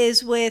there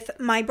is with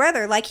my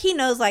brother. Like, he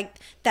knows, like,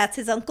 that's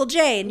his Uncle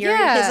Jay and you're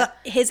Yeah.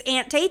 his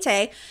Aunt Tay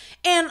Tay.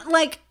 And,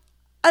 like,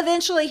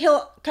 eventually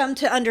he'll come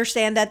to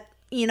understand that,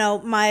 you know,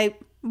 my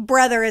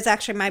brother is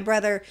actually my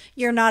brother.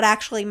 You're not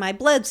actually my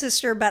blood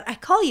sister, but I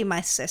call you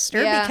my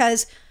sister Yeah.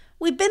 because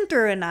we've been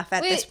through enough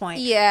at this point.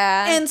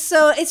 Yeah. And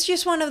so it's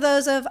just one of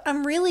those of,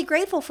 I'm really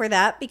grateful for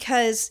that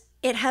because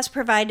it has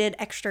provided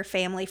extra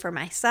family for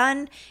my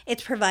son.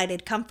 It's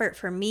provided comfort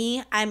for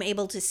me. I'm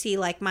able to see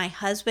like my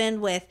husband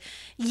with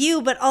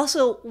you, but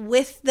also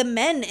with the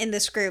men in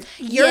this group.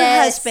 Your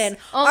Yes. husband,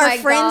 Oh our my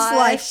friend's gosh.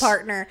 life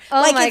partner. Oh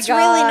like my it's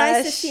really nice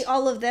to gosh. see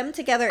all of them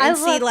together I and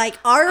see love- like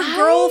our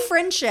girl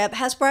friendship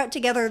has brought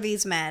together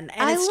these men.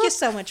 And I it's look- just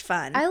so much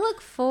fun. I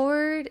look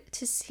forward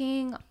to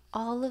seeing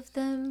all of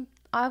them.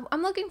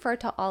 I'm looking forward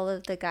to all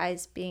of the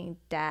guys being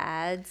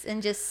dads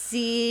and just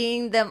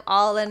seeing them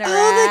all interact.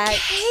 Oh,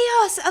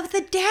 the chaos of the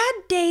dad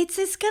dates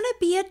is going to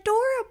be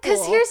adorable.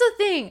 Because here's the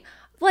thing.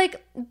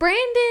 Like,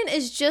 Brandon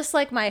is just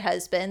like my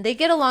husband. They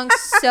get along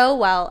so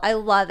well. I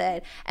love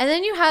it. And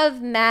then you have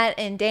Matt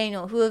and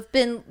Daniel, who have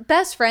been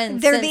best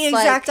friends They're since, the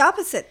exact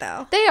opposite,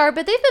 though. They are,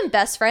 but they've been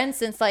best friends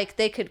since, like,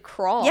 they could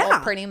crawl, Yeah.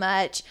 pretty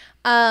much.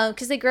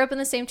 Because they grew up in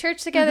the same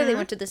church together. They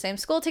went to the same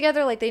school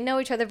together. Like, they know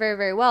each other very,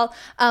 very well.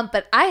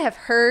 But I have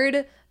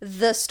heard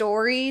the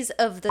stories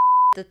of the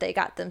that they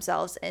got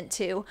themselves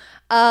into.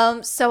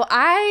 So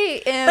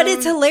I am... But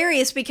it's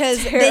hilarious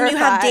because then you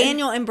have terrified.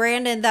 Daniel and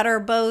Brandon that are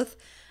both,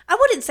 I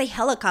wouldn't say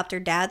helicopter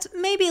dads,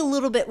 maybe a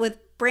little bit with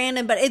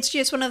Brandon, but it's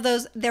just one of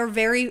those, they're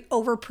very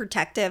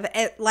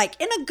overprotective, like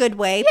in a good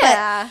way.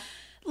 Yeah. But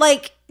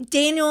like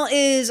Daniel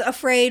is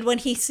afraid when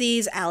he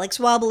sees Alex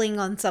wobbling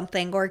on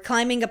something or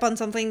climbing up on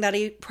something that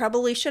he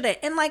probably shouldn't.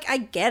 And like, I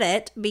get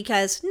it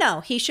because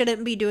no, he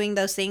shouldn't be doing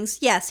those things.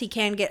 Yes, he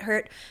can get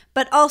hurt.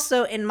 But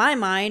also in my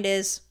mind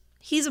is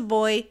he's a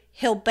boy.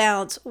 He'll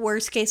bounce.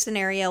 Worst case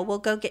scenario, we'll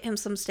go get him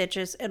some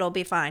stitches. It'll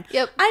be fine.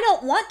 Yep. I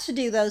don't want to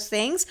do those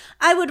things.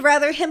 I would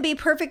rather him be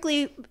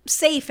perfectly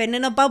safe and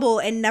in a bubble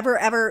and never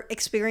ever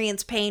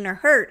experience pain or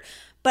hurt.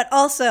 But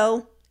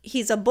also,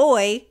 he's a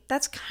boy.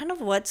 That's kind of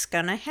what's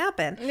gonna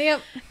happen.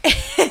 Yep.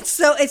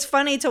 So it's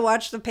funny to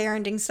watch the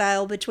parenting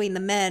style between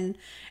the men.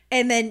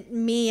 And then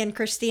me and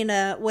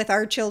Christina with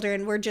our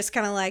children, we're just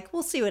kind of like,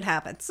 we'll see what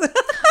happens.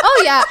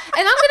 Oh, yeah.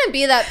 And I'm going to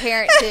be that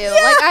parent, too.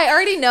 Like, I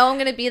already know I'm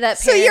going to be that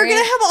So parent. you're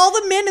going to have all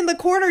the men in the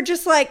corner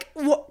just like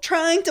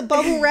trying to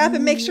bubble wrap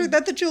and make sure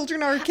that the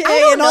children are okay.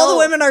 don't And all the know.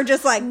 women are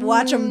just like,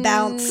 watch them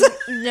bounce.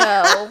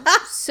 No.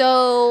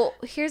 So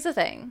here's the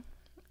thing.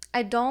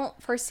 I don't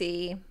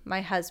foresee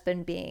my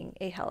husband being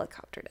a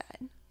helicopter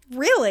dad.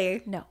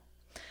 Really? No.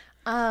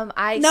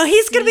 No,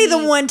 he's going to be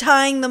the one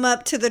tying them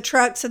up to the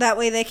truck so that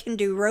way they can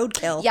do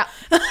roadkill. Yeah.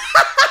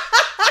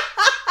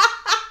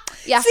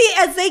 Yeah. See,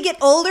 as they get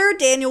older,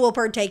 Daniel will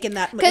partake in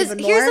that 'Cause even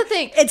more. here's the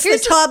thing. It's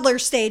Here's the toddler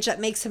stage that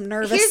makes him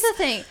nervous. Here's the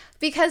thing.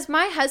 Because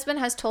my husband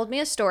has told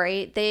me a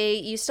story. They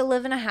used to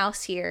live in a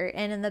house here,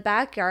 and in the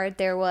backyard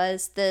there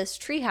was this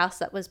tree house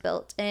that was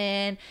built,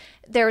 and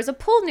there was a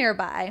pool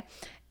nearby.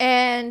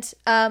 And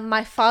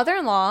my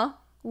father-in-law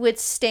would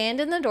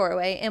stand in the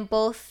doorway, and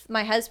both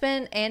my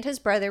husband and his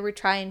brother would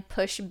try and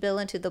push Bill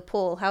into the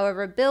pool.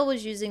 However, Bill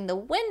was using the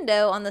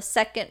window on the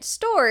second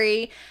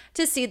story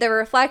to see the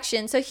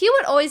reflection. So he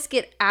would always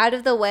get out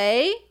of the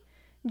way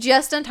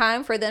just in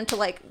time for them to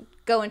like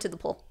go into the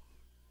pool.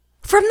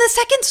 From the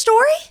second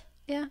story?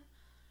 Yeah.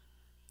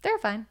 They're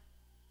fine.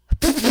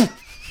 There's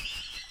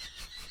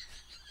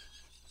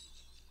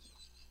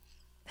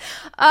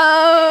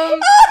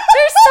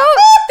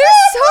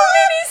so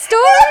many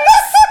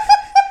stories.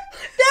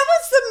 That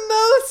was the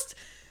most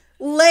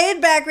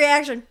laid back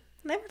reaction.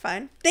 They were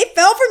fine. They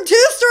fell from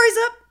 2 stories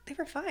up. They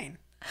were fine.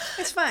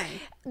 It's fine.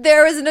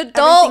 There was an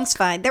adult. Everything's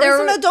fine. There was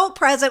an adult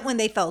present when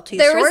they fell 2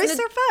 stories.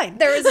 They're fine.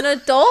 There was an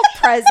adult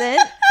present.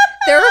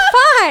 They were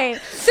fine.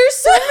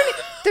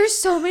 There's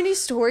so many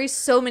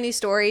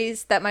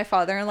stories that my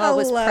father-in-law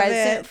was love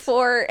present it.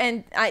 for,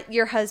 and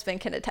your husband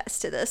can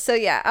attest to this. So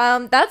yeah,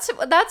 that's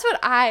what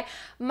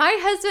my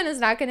husband is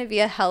not going to be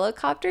a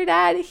helicopter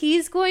dad.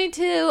 He's going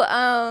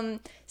to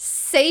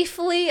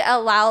safely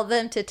allow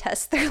them to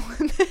test their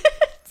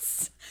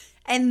limits.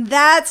 And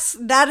that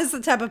is the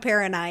type of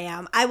parent I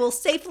am. I will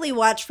safely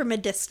watch from a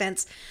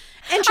distance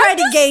and try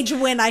to gauge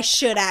when I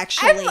should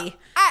actually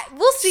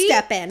We'll see.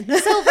 step in.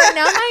 So right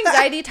now my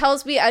anxiety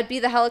tells me I'd be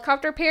the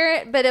helicopter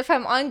parent, but if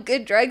I'm on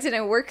good drugs and I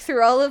work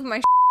through all of my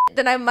shit,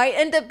 then I might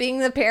end up being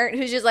the parent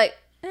who's just like,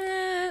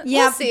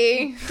 we'll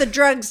see. The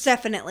drugs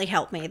definitely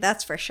help me.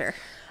 That's for sure.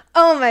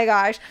 Oh my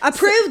gosh.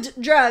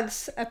 Approved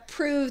drugs.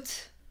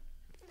 Approved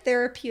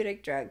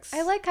therapeutic drugs.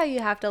 I like how you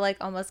have to like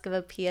almost give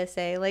a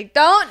PSA. Like,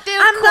 don't do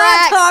I'm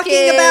crack, not talking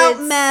kids.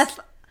 about meth.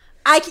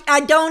 I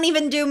don't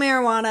even do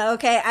marijuana,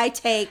 okay? I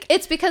take...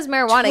 It's because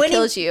marijuana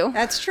kills you.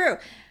 That's true.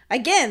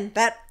 Again,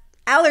 that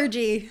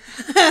allergy.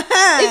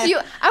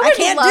 I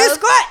can't do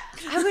squat.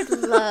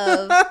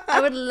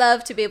 I would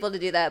love to be able to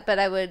do that, but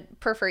I would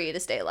prefer you to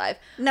stay alive.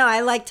 No,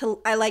 I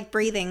like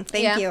breathing.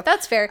 Thank you.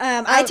 That's fair.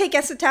 I take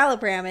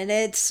escitalopram, and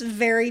it's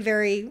very,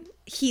 very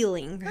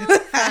healing.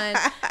 Fun.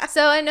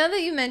 So I know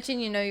that you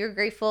mentioned, you're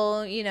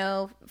grateful,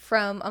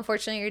 from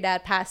unfortunately your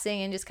dad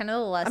passing and just kind of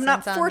the lessons. I'm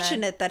not on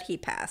fortunate that he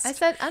passed. I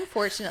said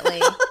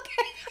unfortunately.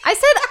 Okay. I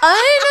said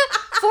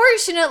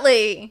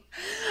unfortunately.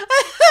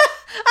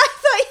 I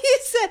thought you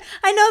said,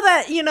 I know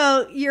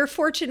that, you're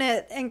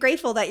fortunate and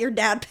grateful that your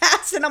dad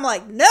passed. And I'm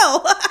like,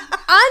 no.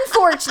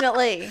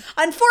 Unfortunately.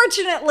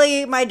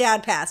 Unfortunately, my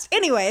dad passed.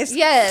 Anyways.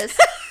 Yes.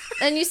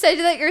 And you said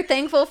that you're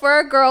thankful for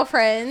our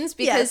girlfriends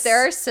because Yes.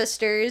 they're our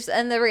sisters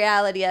and the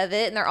reality of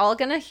it. And they're all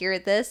going to hear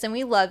this. And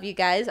we love you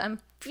guys. I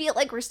feel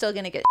like we're still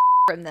going to get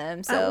from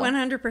them. So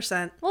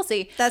 100%. We'll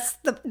see.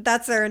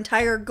 That's their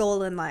entire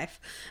goal in life.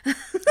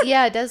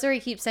 Yeah, Desiree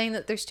keeps saying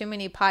that there's too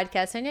many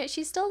podcasts, and yet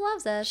she still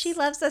loves us. She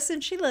loves us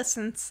and she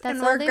listens. That's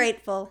and all we're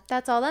grateful.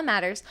 That's all that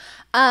matters.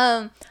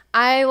 I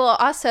will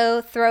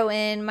also throw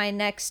in my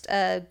next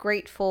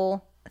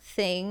grateful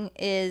thing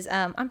is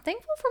I'm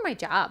thankful for my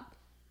job.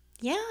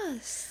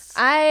 Yes.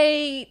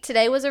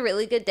 Today was a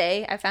really good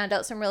day. I found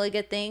out some really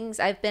good things.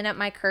 I've been at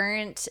my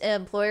current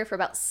employer for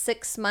about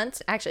 6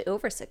 months, actually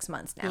over 6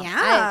 months now.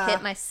 Yeah. I've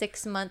hit my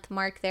 6-month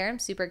mark there. I'm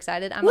super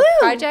excited. I'm Woo! a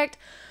project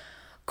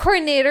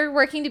coordinator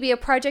working to be a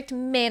project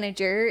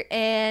manager,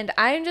 and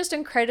I am just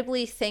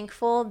incredibly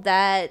thankful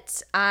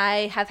that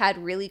I have had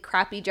really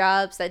crappy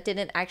jobs that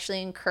didn't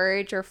actually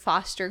encourage or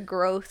foster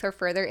growth or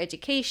further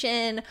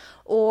education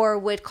or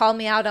would call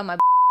me out on my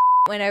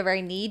whenever I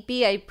need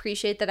be. I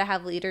appreciate that I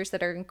have leaders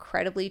that are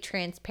incredibly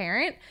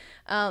transparent.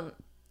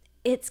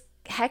 It's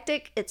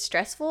hectic, it's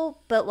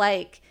stressful, but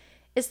like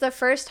it's the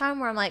first time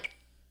where I'm like,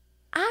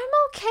 I'm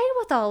okay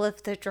with all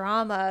of the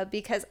drama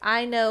because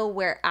I know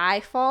where I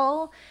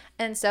fall.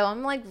 And so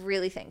I'm like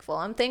really thankful.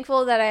 I'm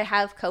thankful that I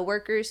have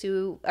coworkers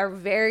who are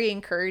very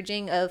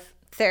encouraging of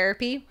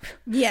therapy.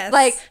 Yes.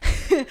 Like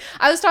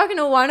I was talking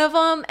to one of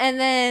them, and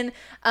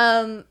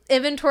then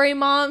inventory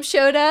mom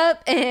showed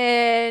up,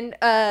 and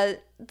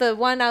the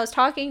one I was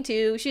talking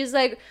to, she's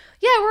like,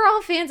 yeah, we're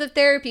all fans of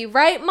therapy,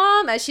 right,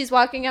 Mom? As she's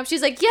walking up,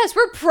 she's like, yes,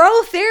 we're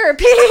pro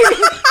therapy.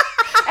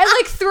 And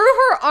like threw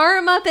her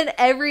arm up and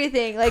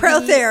everything. Like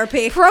Pro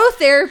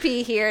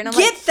therapy here. And I'm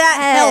Get like,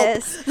 that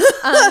yes.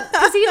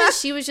 Because even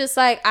she was just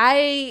like,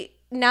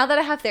 now that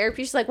I have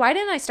therapy, she's like, why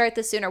didn't I start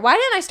this sooner? Why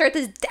didn't I start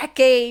this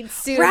decade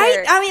sooner?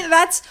 Right? I mean,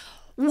 that's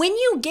when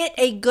you get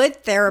a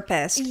good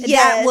therapist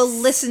that will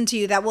listen to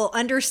you, that will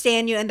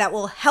understand you, and that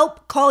will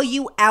help call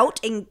you out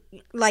and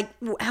like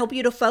help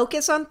you to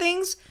focus on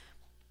things.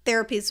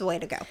 Therapy is the way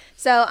to go.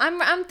 So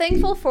I'm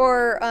thankful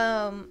for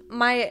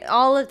my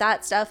all of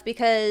that stuff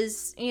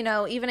because,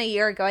 even a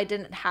year ago I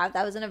didn't have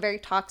that. I was in a very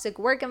toxic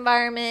work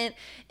environment.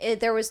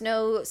 There was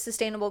no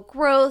sustainable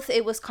growth.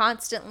 It was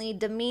constantly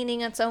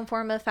demeaning in some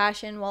form of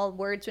fashion. While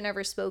words were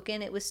never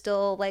spoken, it was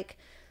still like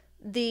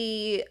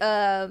the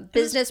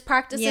business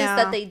practices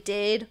that they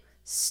did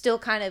still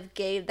kind of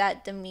gave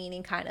that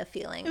demeaning kind of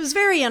feeling. It was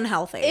very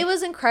unhealthy. It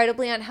was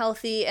incredibly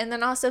unhealthy. And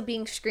then also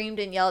being screamed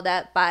and yelled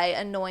at by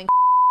annoying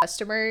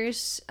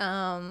customers.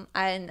 And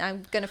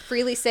I'm gonna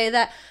freely say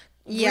that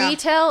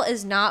retail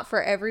is not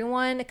for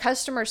everyone.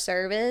 Customer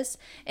service,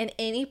 and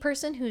any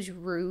person who's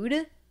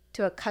rude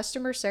to a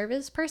customer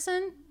service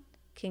person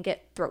can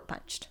get throat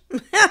punched.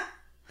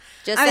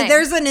 Just saying.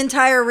 There's an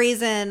entire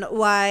reason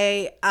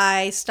why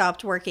I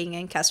stopped working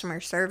in customer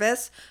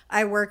service.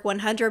 I work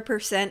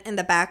 100% in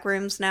the back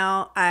rooms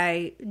now.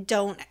 I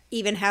don't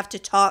even have to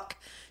talk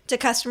to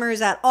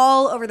customers at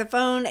all over the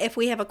phone. If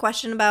we have a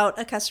question about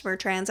a customer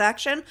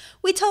transaction,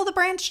 we tell the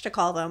branch to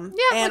call them.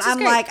 Yeah, and which is I'm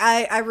great. like,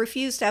 I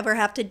refuse to ever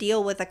have to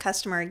deal with a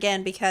customer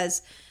again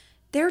because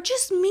they're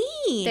just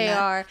mean. They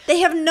are. They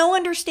have no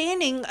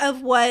understanding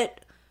of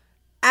what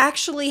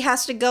actually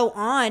has to go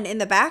on in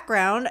the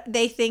background.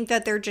 They think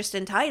that they're just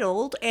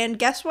entitled, and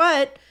guess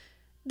what?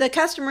 The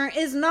customer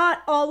is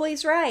not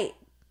always right.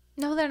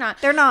 No, they're not.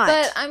 They're not.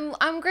 But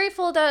I'm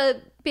grateful to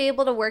be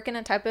able to work in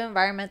a type of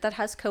environment that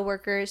has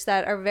coworkers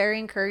that are very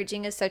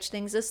encouraging of such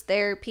things as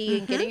therapy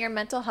and getting your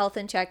mental health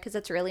in check, because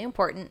it's really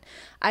important.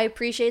 I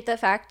appreciate the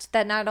fact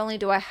that not only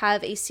do I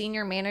have a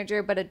senior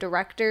manager, but a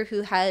director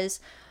who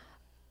has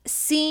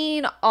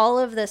seen all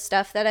of the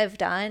stuff that I've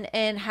done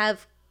and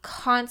have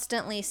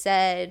constantly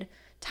said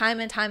time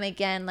and time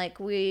again, like,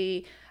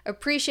 we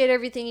appreciate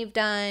everything you've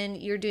done.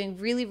 You're doing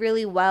really,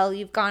 really well.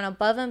 You've gone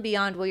above and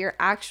beyond what your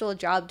actual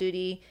job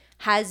duty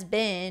has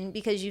been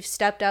because you've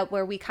stepped up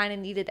where we kind of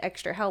needed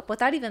extra help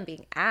without even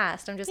being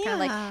asked. I'm just kind of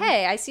like,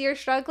 hey, I see you're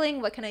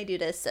struggling. What can I do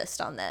to assist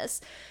on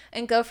this?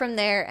 And go from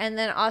there. And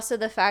then also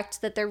the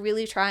fact that they're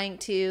really trying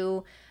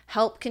to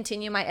help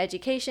continue my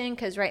education,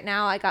 because right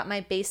now I got my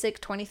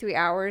basic 23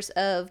 hours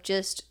of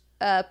just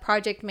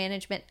project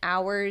management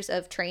hours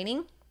of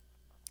training.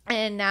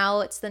 And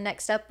now it's the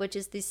next step, which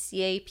is the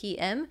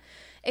CAPM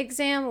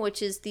exam,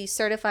 which is the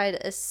Certified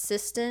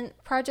Assistant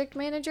Project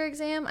Manager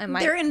exam.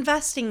 They're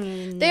investing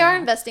in They are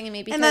investing in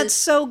me, because and that's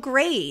so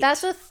great.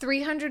 that's a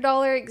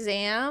 $300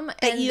 exam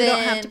that you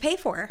don't have to pay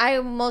for. I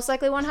most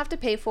likely won't have to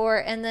pay for.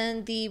 And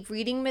then the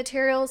reading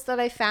materials that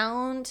I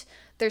found,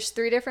 there's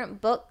 3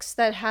 different books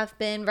that have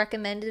been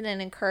recommended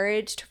and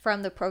encouraged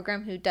from the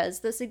program who does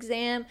this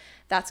exam.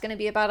 That's going to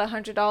be about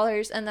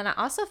 $100. And then I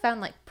also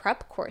found like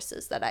prep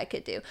courses that I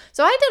could do.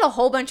 So I did a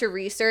whole bunch of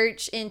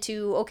research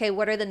into, okay,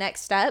 what are the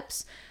next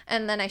steps?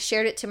 And then I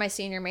shared it to my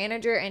senior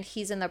manager, and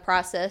he's in the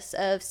process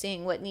of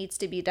seeing what needs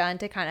to be done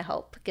to kind of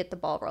help get the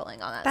ball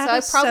rolling on that. That so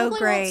is I probably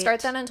so great. won't start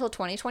that until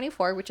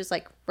 2024, which is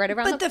like right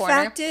around But the the corner.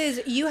 fact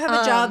is, you have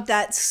a job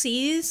that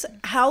sees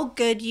how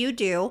good you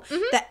do,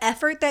 the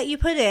effort that you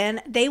put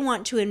in. They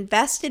want to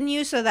invest in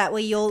you so that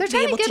way you'll They're be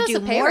trying to able get to us do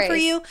a pay more for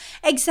raise. you.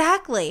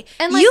 Exactly.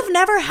 And, like, you've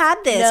never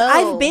had this. No.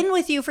 I've been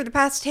with you for the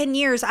past 10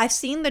 years. I've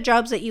seen the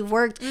jobs that you've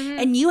worked,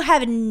 and you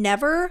have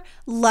never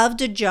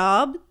loved a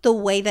job the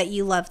way that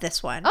you love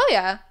this one. Oh,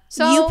 yeah.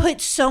 So you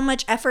put so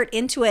much effort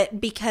into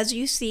it because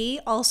you see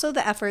also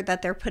the effort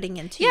that they're putting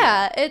into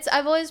yeah,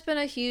 I've always been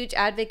a huge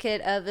advocate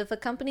of, if a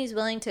company's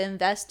willing to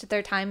invest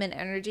their time and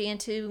energy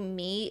into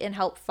me and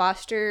help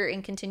foster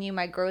and continue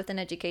my growth and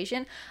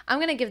education, I'm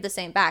going to give the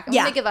same back. I'm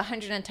going to give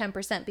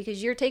 110%,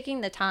 because you're taking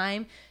the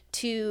time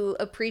to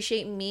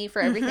appreciate me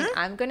for everything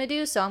I'm going to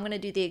do. So I'm going to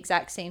do the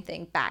exact same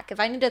thing back. If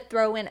I need to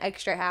throw in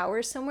extra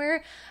hours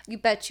somewhere, you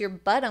bet your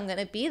butt I'm going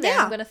to be there.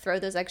 Yeah. I'm going to throw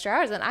those extra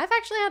hours. And I've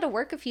actually had to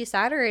work a few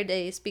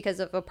Saturdays because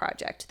of a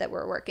project that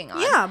we're working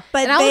on. Yeah,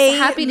 but and I was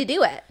happy to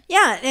do it.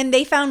 Yeah, and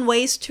they found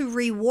ways to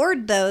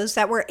reward those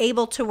that were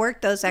able to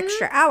work those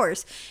extra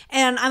hours.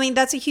 And I mean,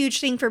 that's a huge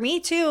thing for me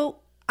too.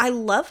 I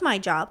love my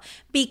job,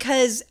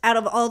 because out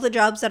of all the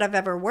jobs that I've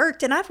ever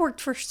worked, and I've worked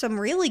for some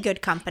really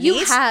good companies.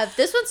 You have.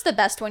 This one's the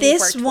best one you've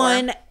worked for. This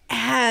one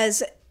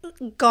has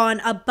gone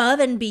above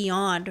and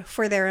beyond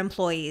for their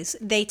employees.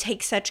 They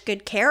take such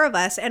good care of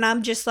us, and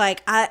I'm just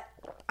like,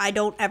 I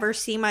don't ever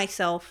see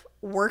myself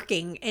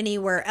working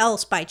anywhere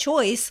else by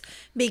choice,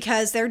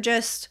 because they're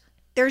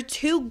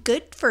too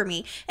good for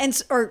me,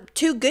 or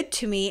too good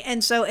to me.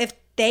 And so if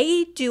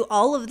they do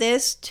all of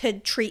this to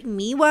treat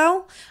me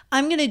well,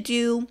 I'm going to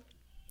do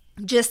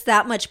just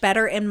that much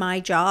better in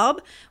my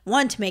job.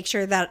 1, to make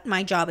sure that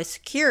my job is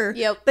secure.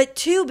 Yep. But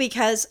 2,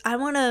 because I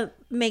want to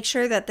make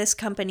sure that this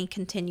company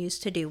continues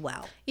to do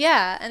well.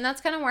 Yeah, and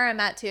that's kind of where I'm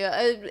at too.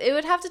 It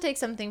would have to take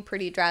something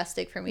pretty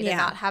drastic for me to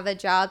not have a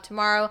job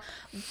tomorrow.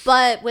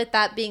 But with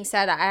that being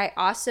said, I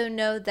also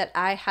know that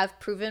I have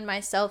proven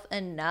myself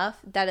enough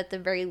that at the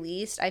very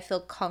least I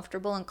feel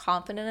comfortable and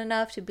confident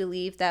enough to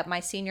believe that my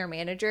senior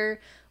manager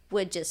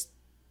would just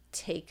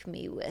take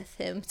me with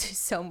him to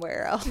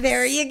somewhere else.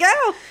 There you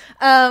go.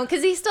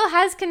 Because he still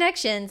has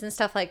connections and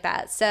stuff like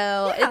that.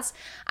 So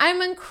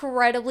I'm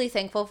incredibly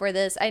thankful for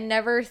this. I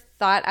never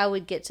thought I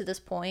would get to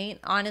this point.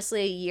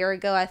 Honestly, a year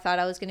ago, I thought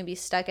I was going to be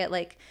stuck at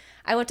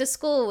I went to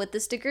school with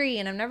this degree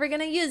and I'm never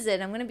going to use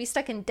it. I'm going to be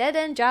stuck in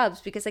dead-end jobs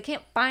because I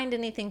can't find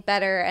anything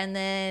better. And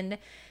then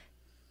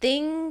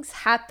things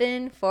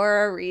happen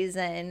for a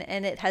reason,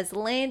 and it has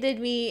landed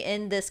me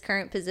in this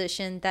current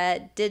position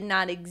that did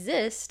not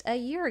exist a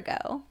year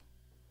ago.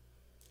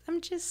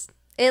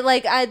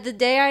 The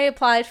day I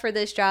applied for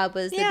this job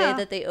was the day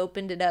that they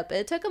opened it up.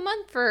 It took a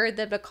month for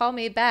them to call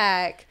me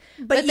back,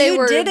 but they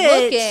were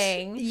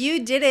looking.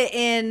 You did it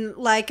in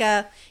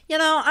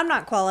I'm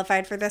not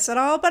qualified for this at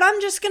all, but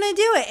I'm just gonna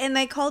do it. And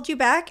they called you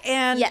back,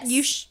 and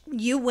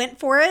you went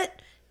for it.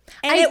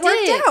 And it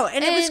worked out,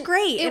 and it was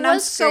great, and I'm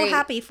so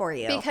happy for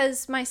you.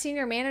 Because my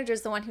senior manager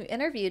is the one who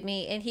interviewed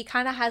me, and he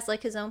kind of has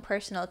his own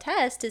personal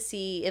test to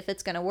see if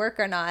it's going to work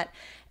or not.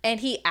 And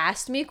he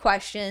asked me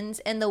questions,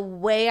 and the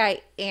way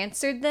I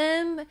answered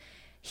them,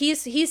 he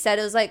said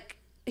it was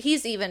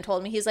he's even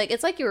told me, he's like,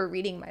 it's like you were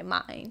reading my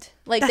mind.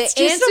 That's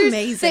just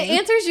amazing. The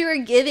answers you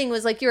were giving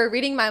was like you were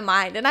reading my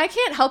mind, and I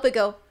can't help but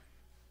go,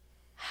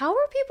 how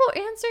were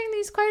people answering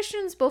these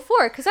questions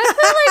before? Because I feel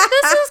like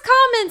this is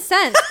common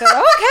sense.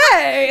 But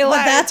okay. Well,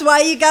 that's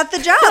why you got the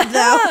job,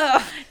 though.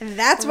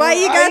 That's why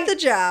you got the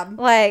job.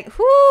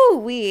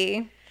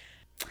 Whoo-wee.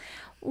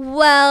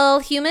 Well,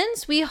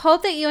 humans, we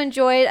hope that you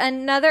enjoyed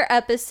another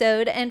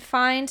episode and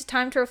find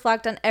time to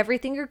reflect on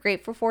everything you're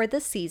grateful for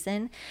this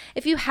season.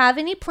 If you have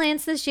any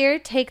plans this year,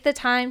 take the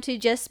time to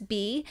just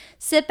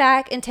sit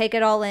back and take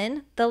it all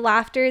in. The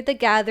laughter, the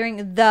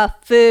gathering, the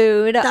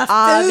food,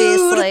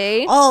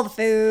 obviously. All the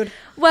food.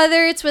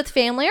 Whether it's with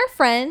family or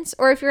friends,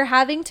 or if you're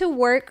having to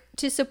work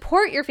to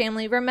support your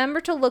family,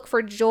 remember to look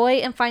for joy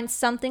and find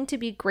something to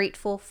be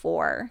grateful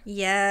for.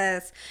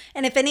 Yes.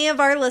 And if any of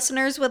our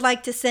listeners would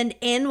like to send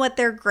in what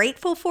they're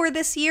grateful for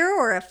this year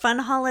or a fun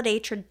holiday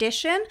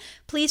tradition,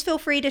 please feel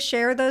free to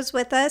share those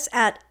with us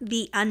at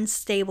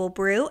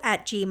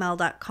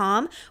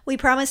theunstableBrew@gmail.com. We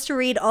promise to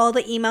read all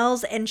the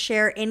emails and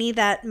share any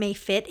that may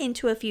fit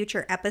into a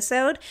future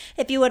episode.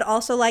 If you would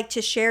also like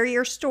to share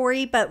your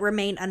story but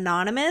remain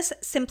anonymous,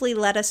 simply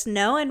let us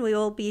know and we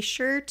will be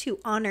sure to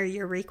honor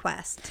your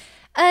request.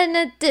 And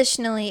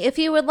additionally, if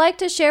you would like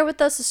to share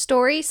with us a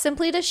story,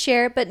 simply to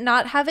share but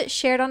not have it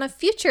shared on a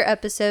future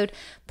episode,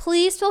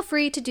 please feel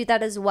free to do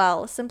that as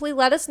well. Simply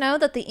let us know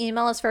that the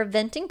email is for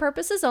venting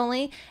purposes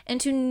only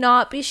and to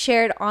not be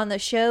shared on the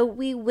show.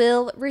 We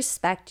will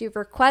respect your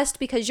request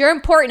because you're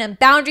important and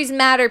boundaries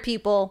matter,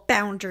 people.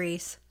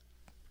 Boundaries.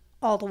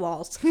 All the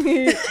walls.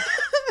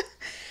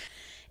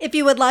 If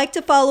you would like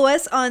to follow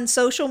us on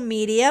social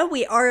media,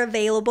 we are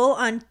available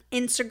on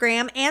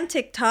Instagram and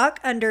TikTok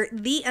under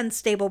The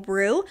Unstable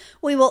Brew.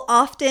 We will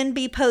often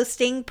be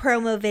posting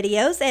promo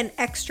videos and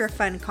extra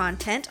fun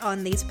content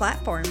on these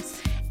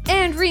platforms.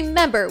 And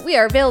remember, we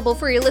are available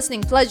for your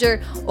listening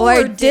pleasure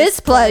or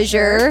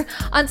displeasure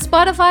on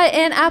Spotify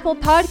and Apple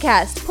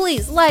Podcasts.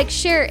 Please like,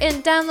 share,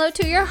 and download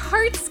to your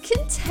heart's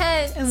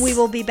content. And we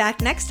will be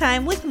back next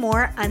time with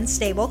more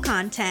unstable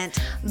content.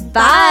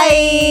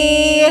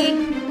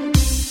 Bye.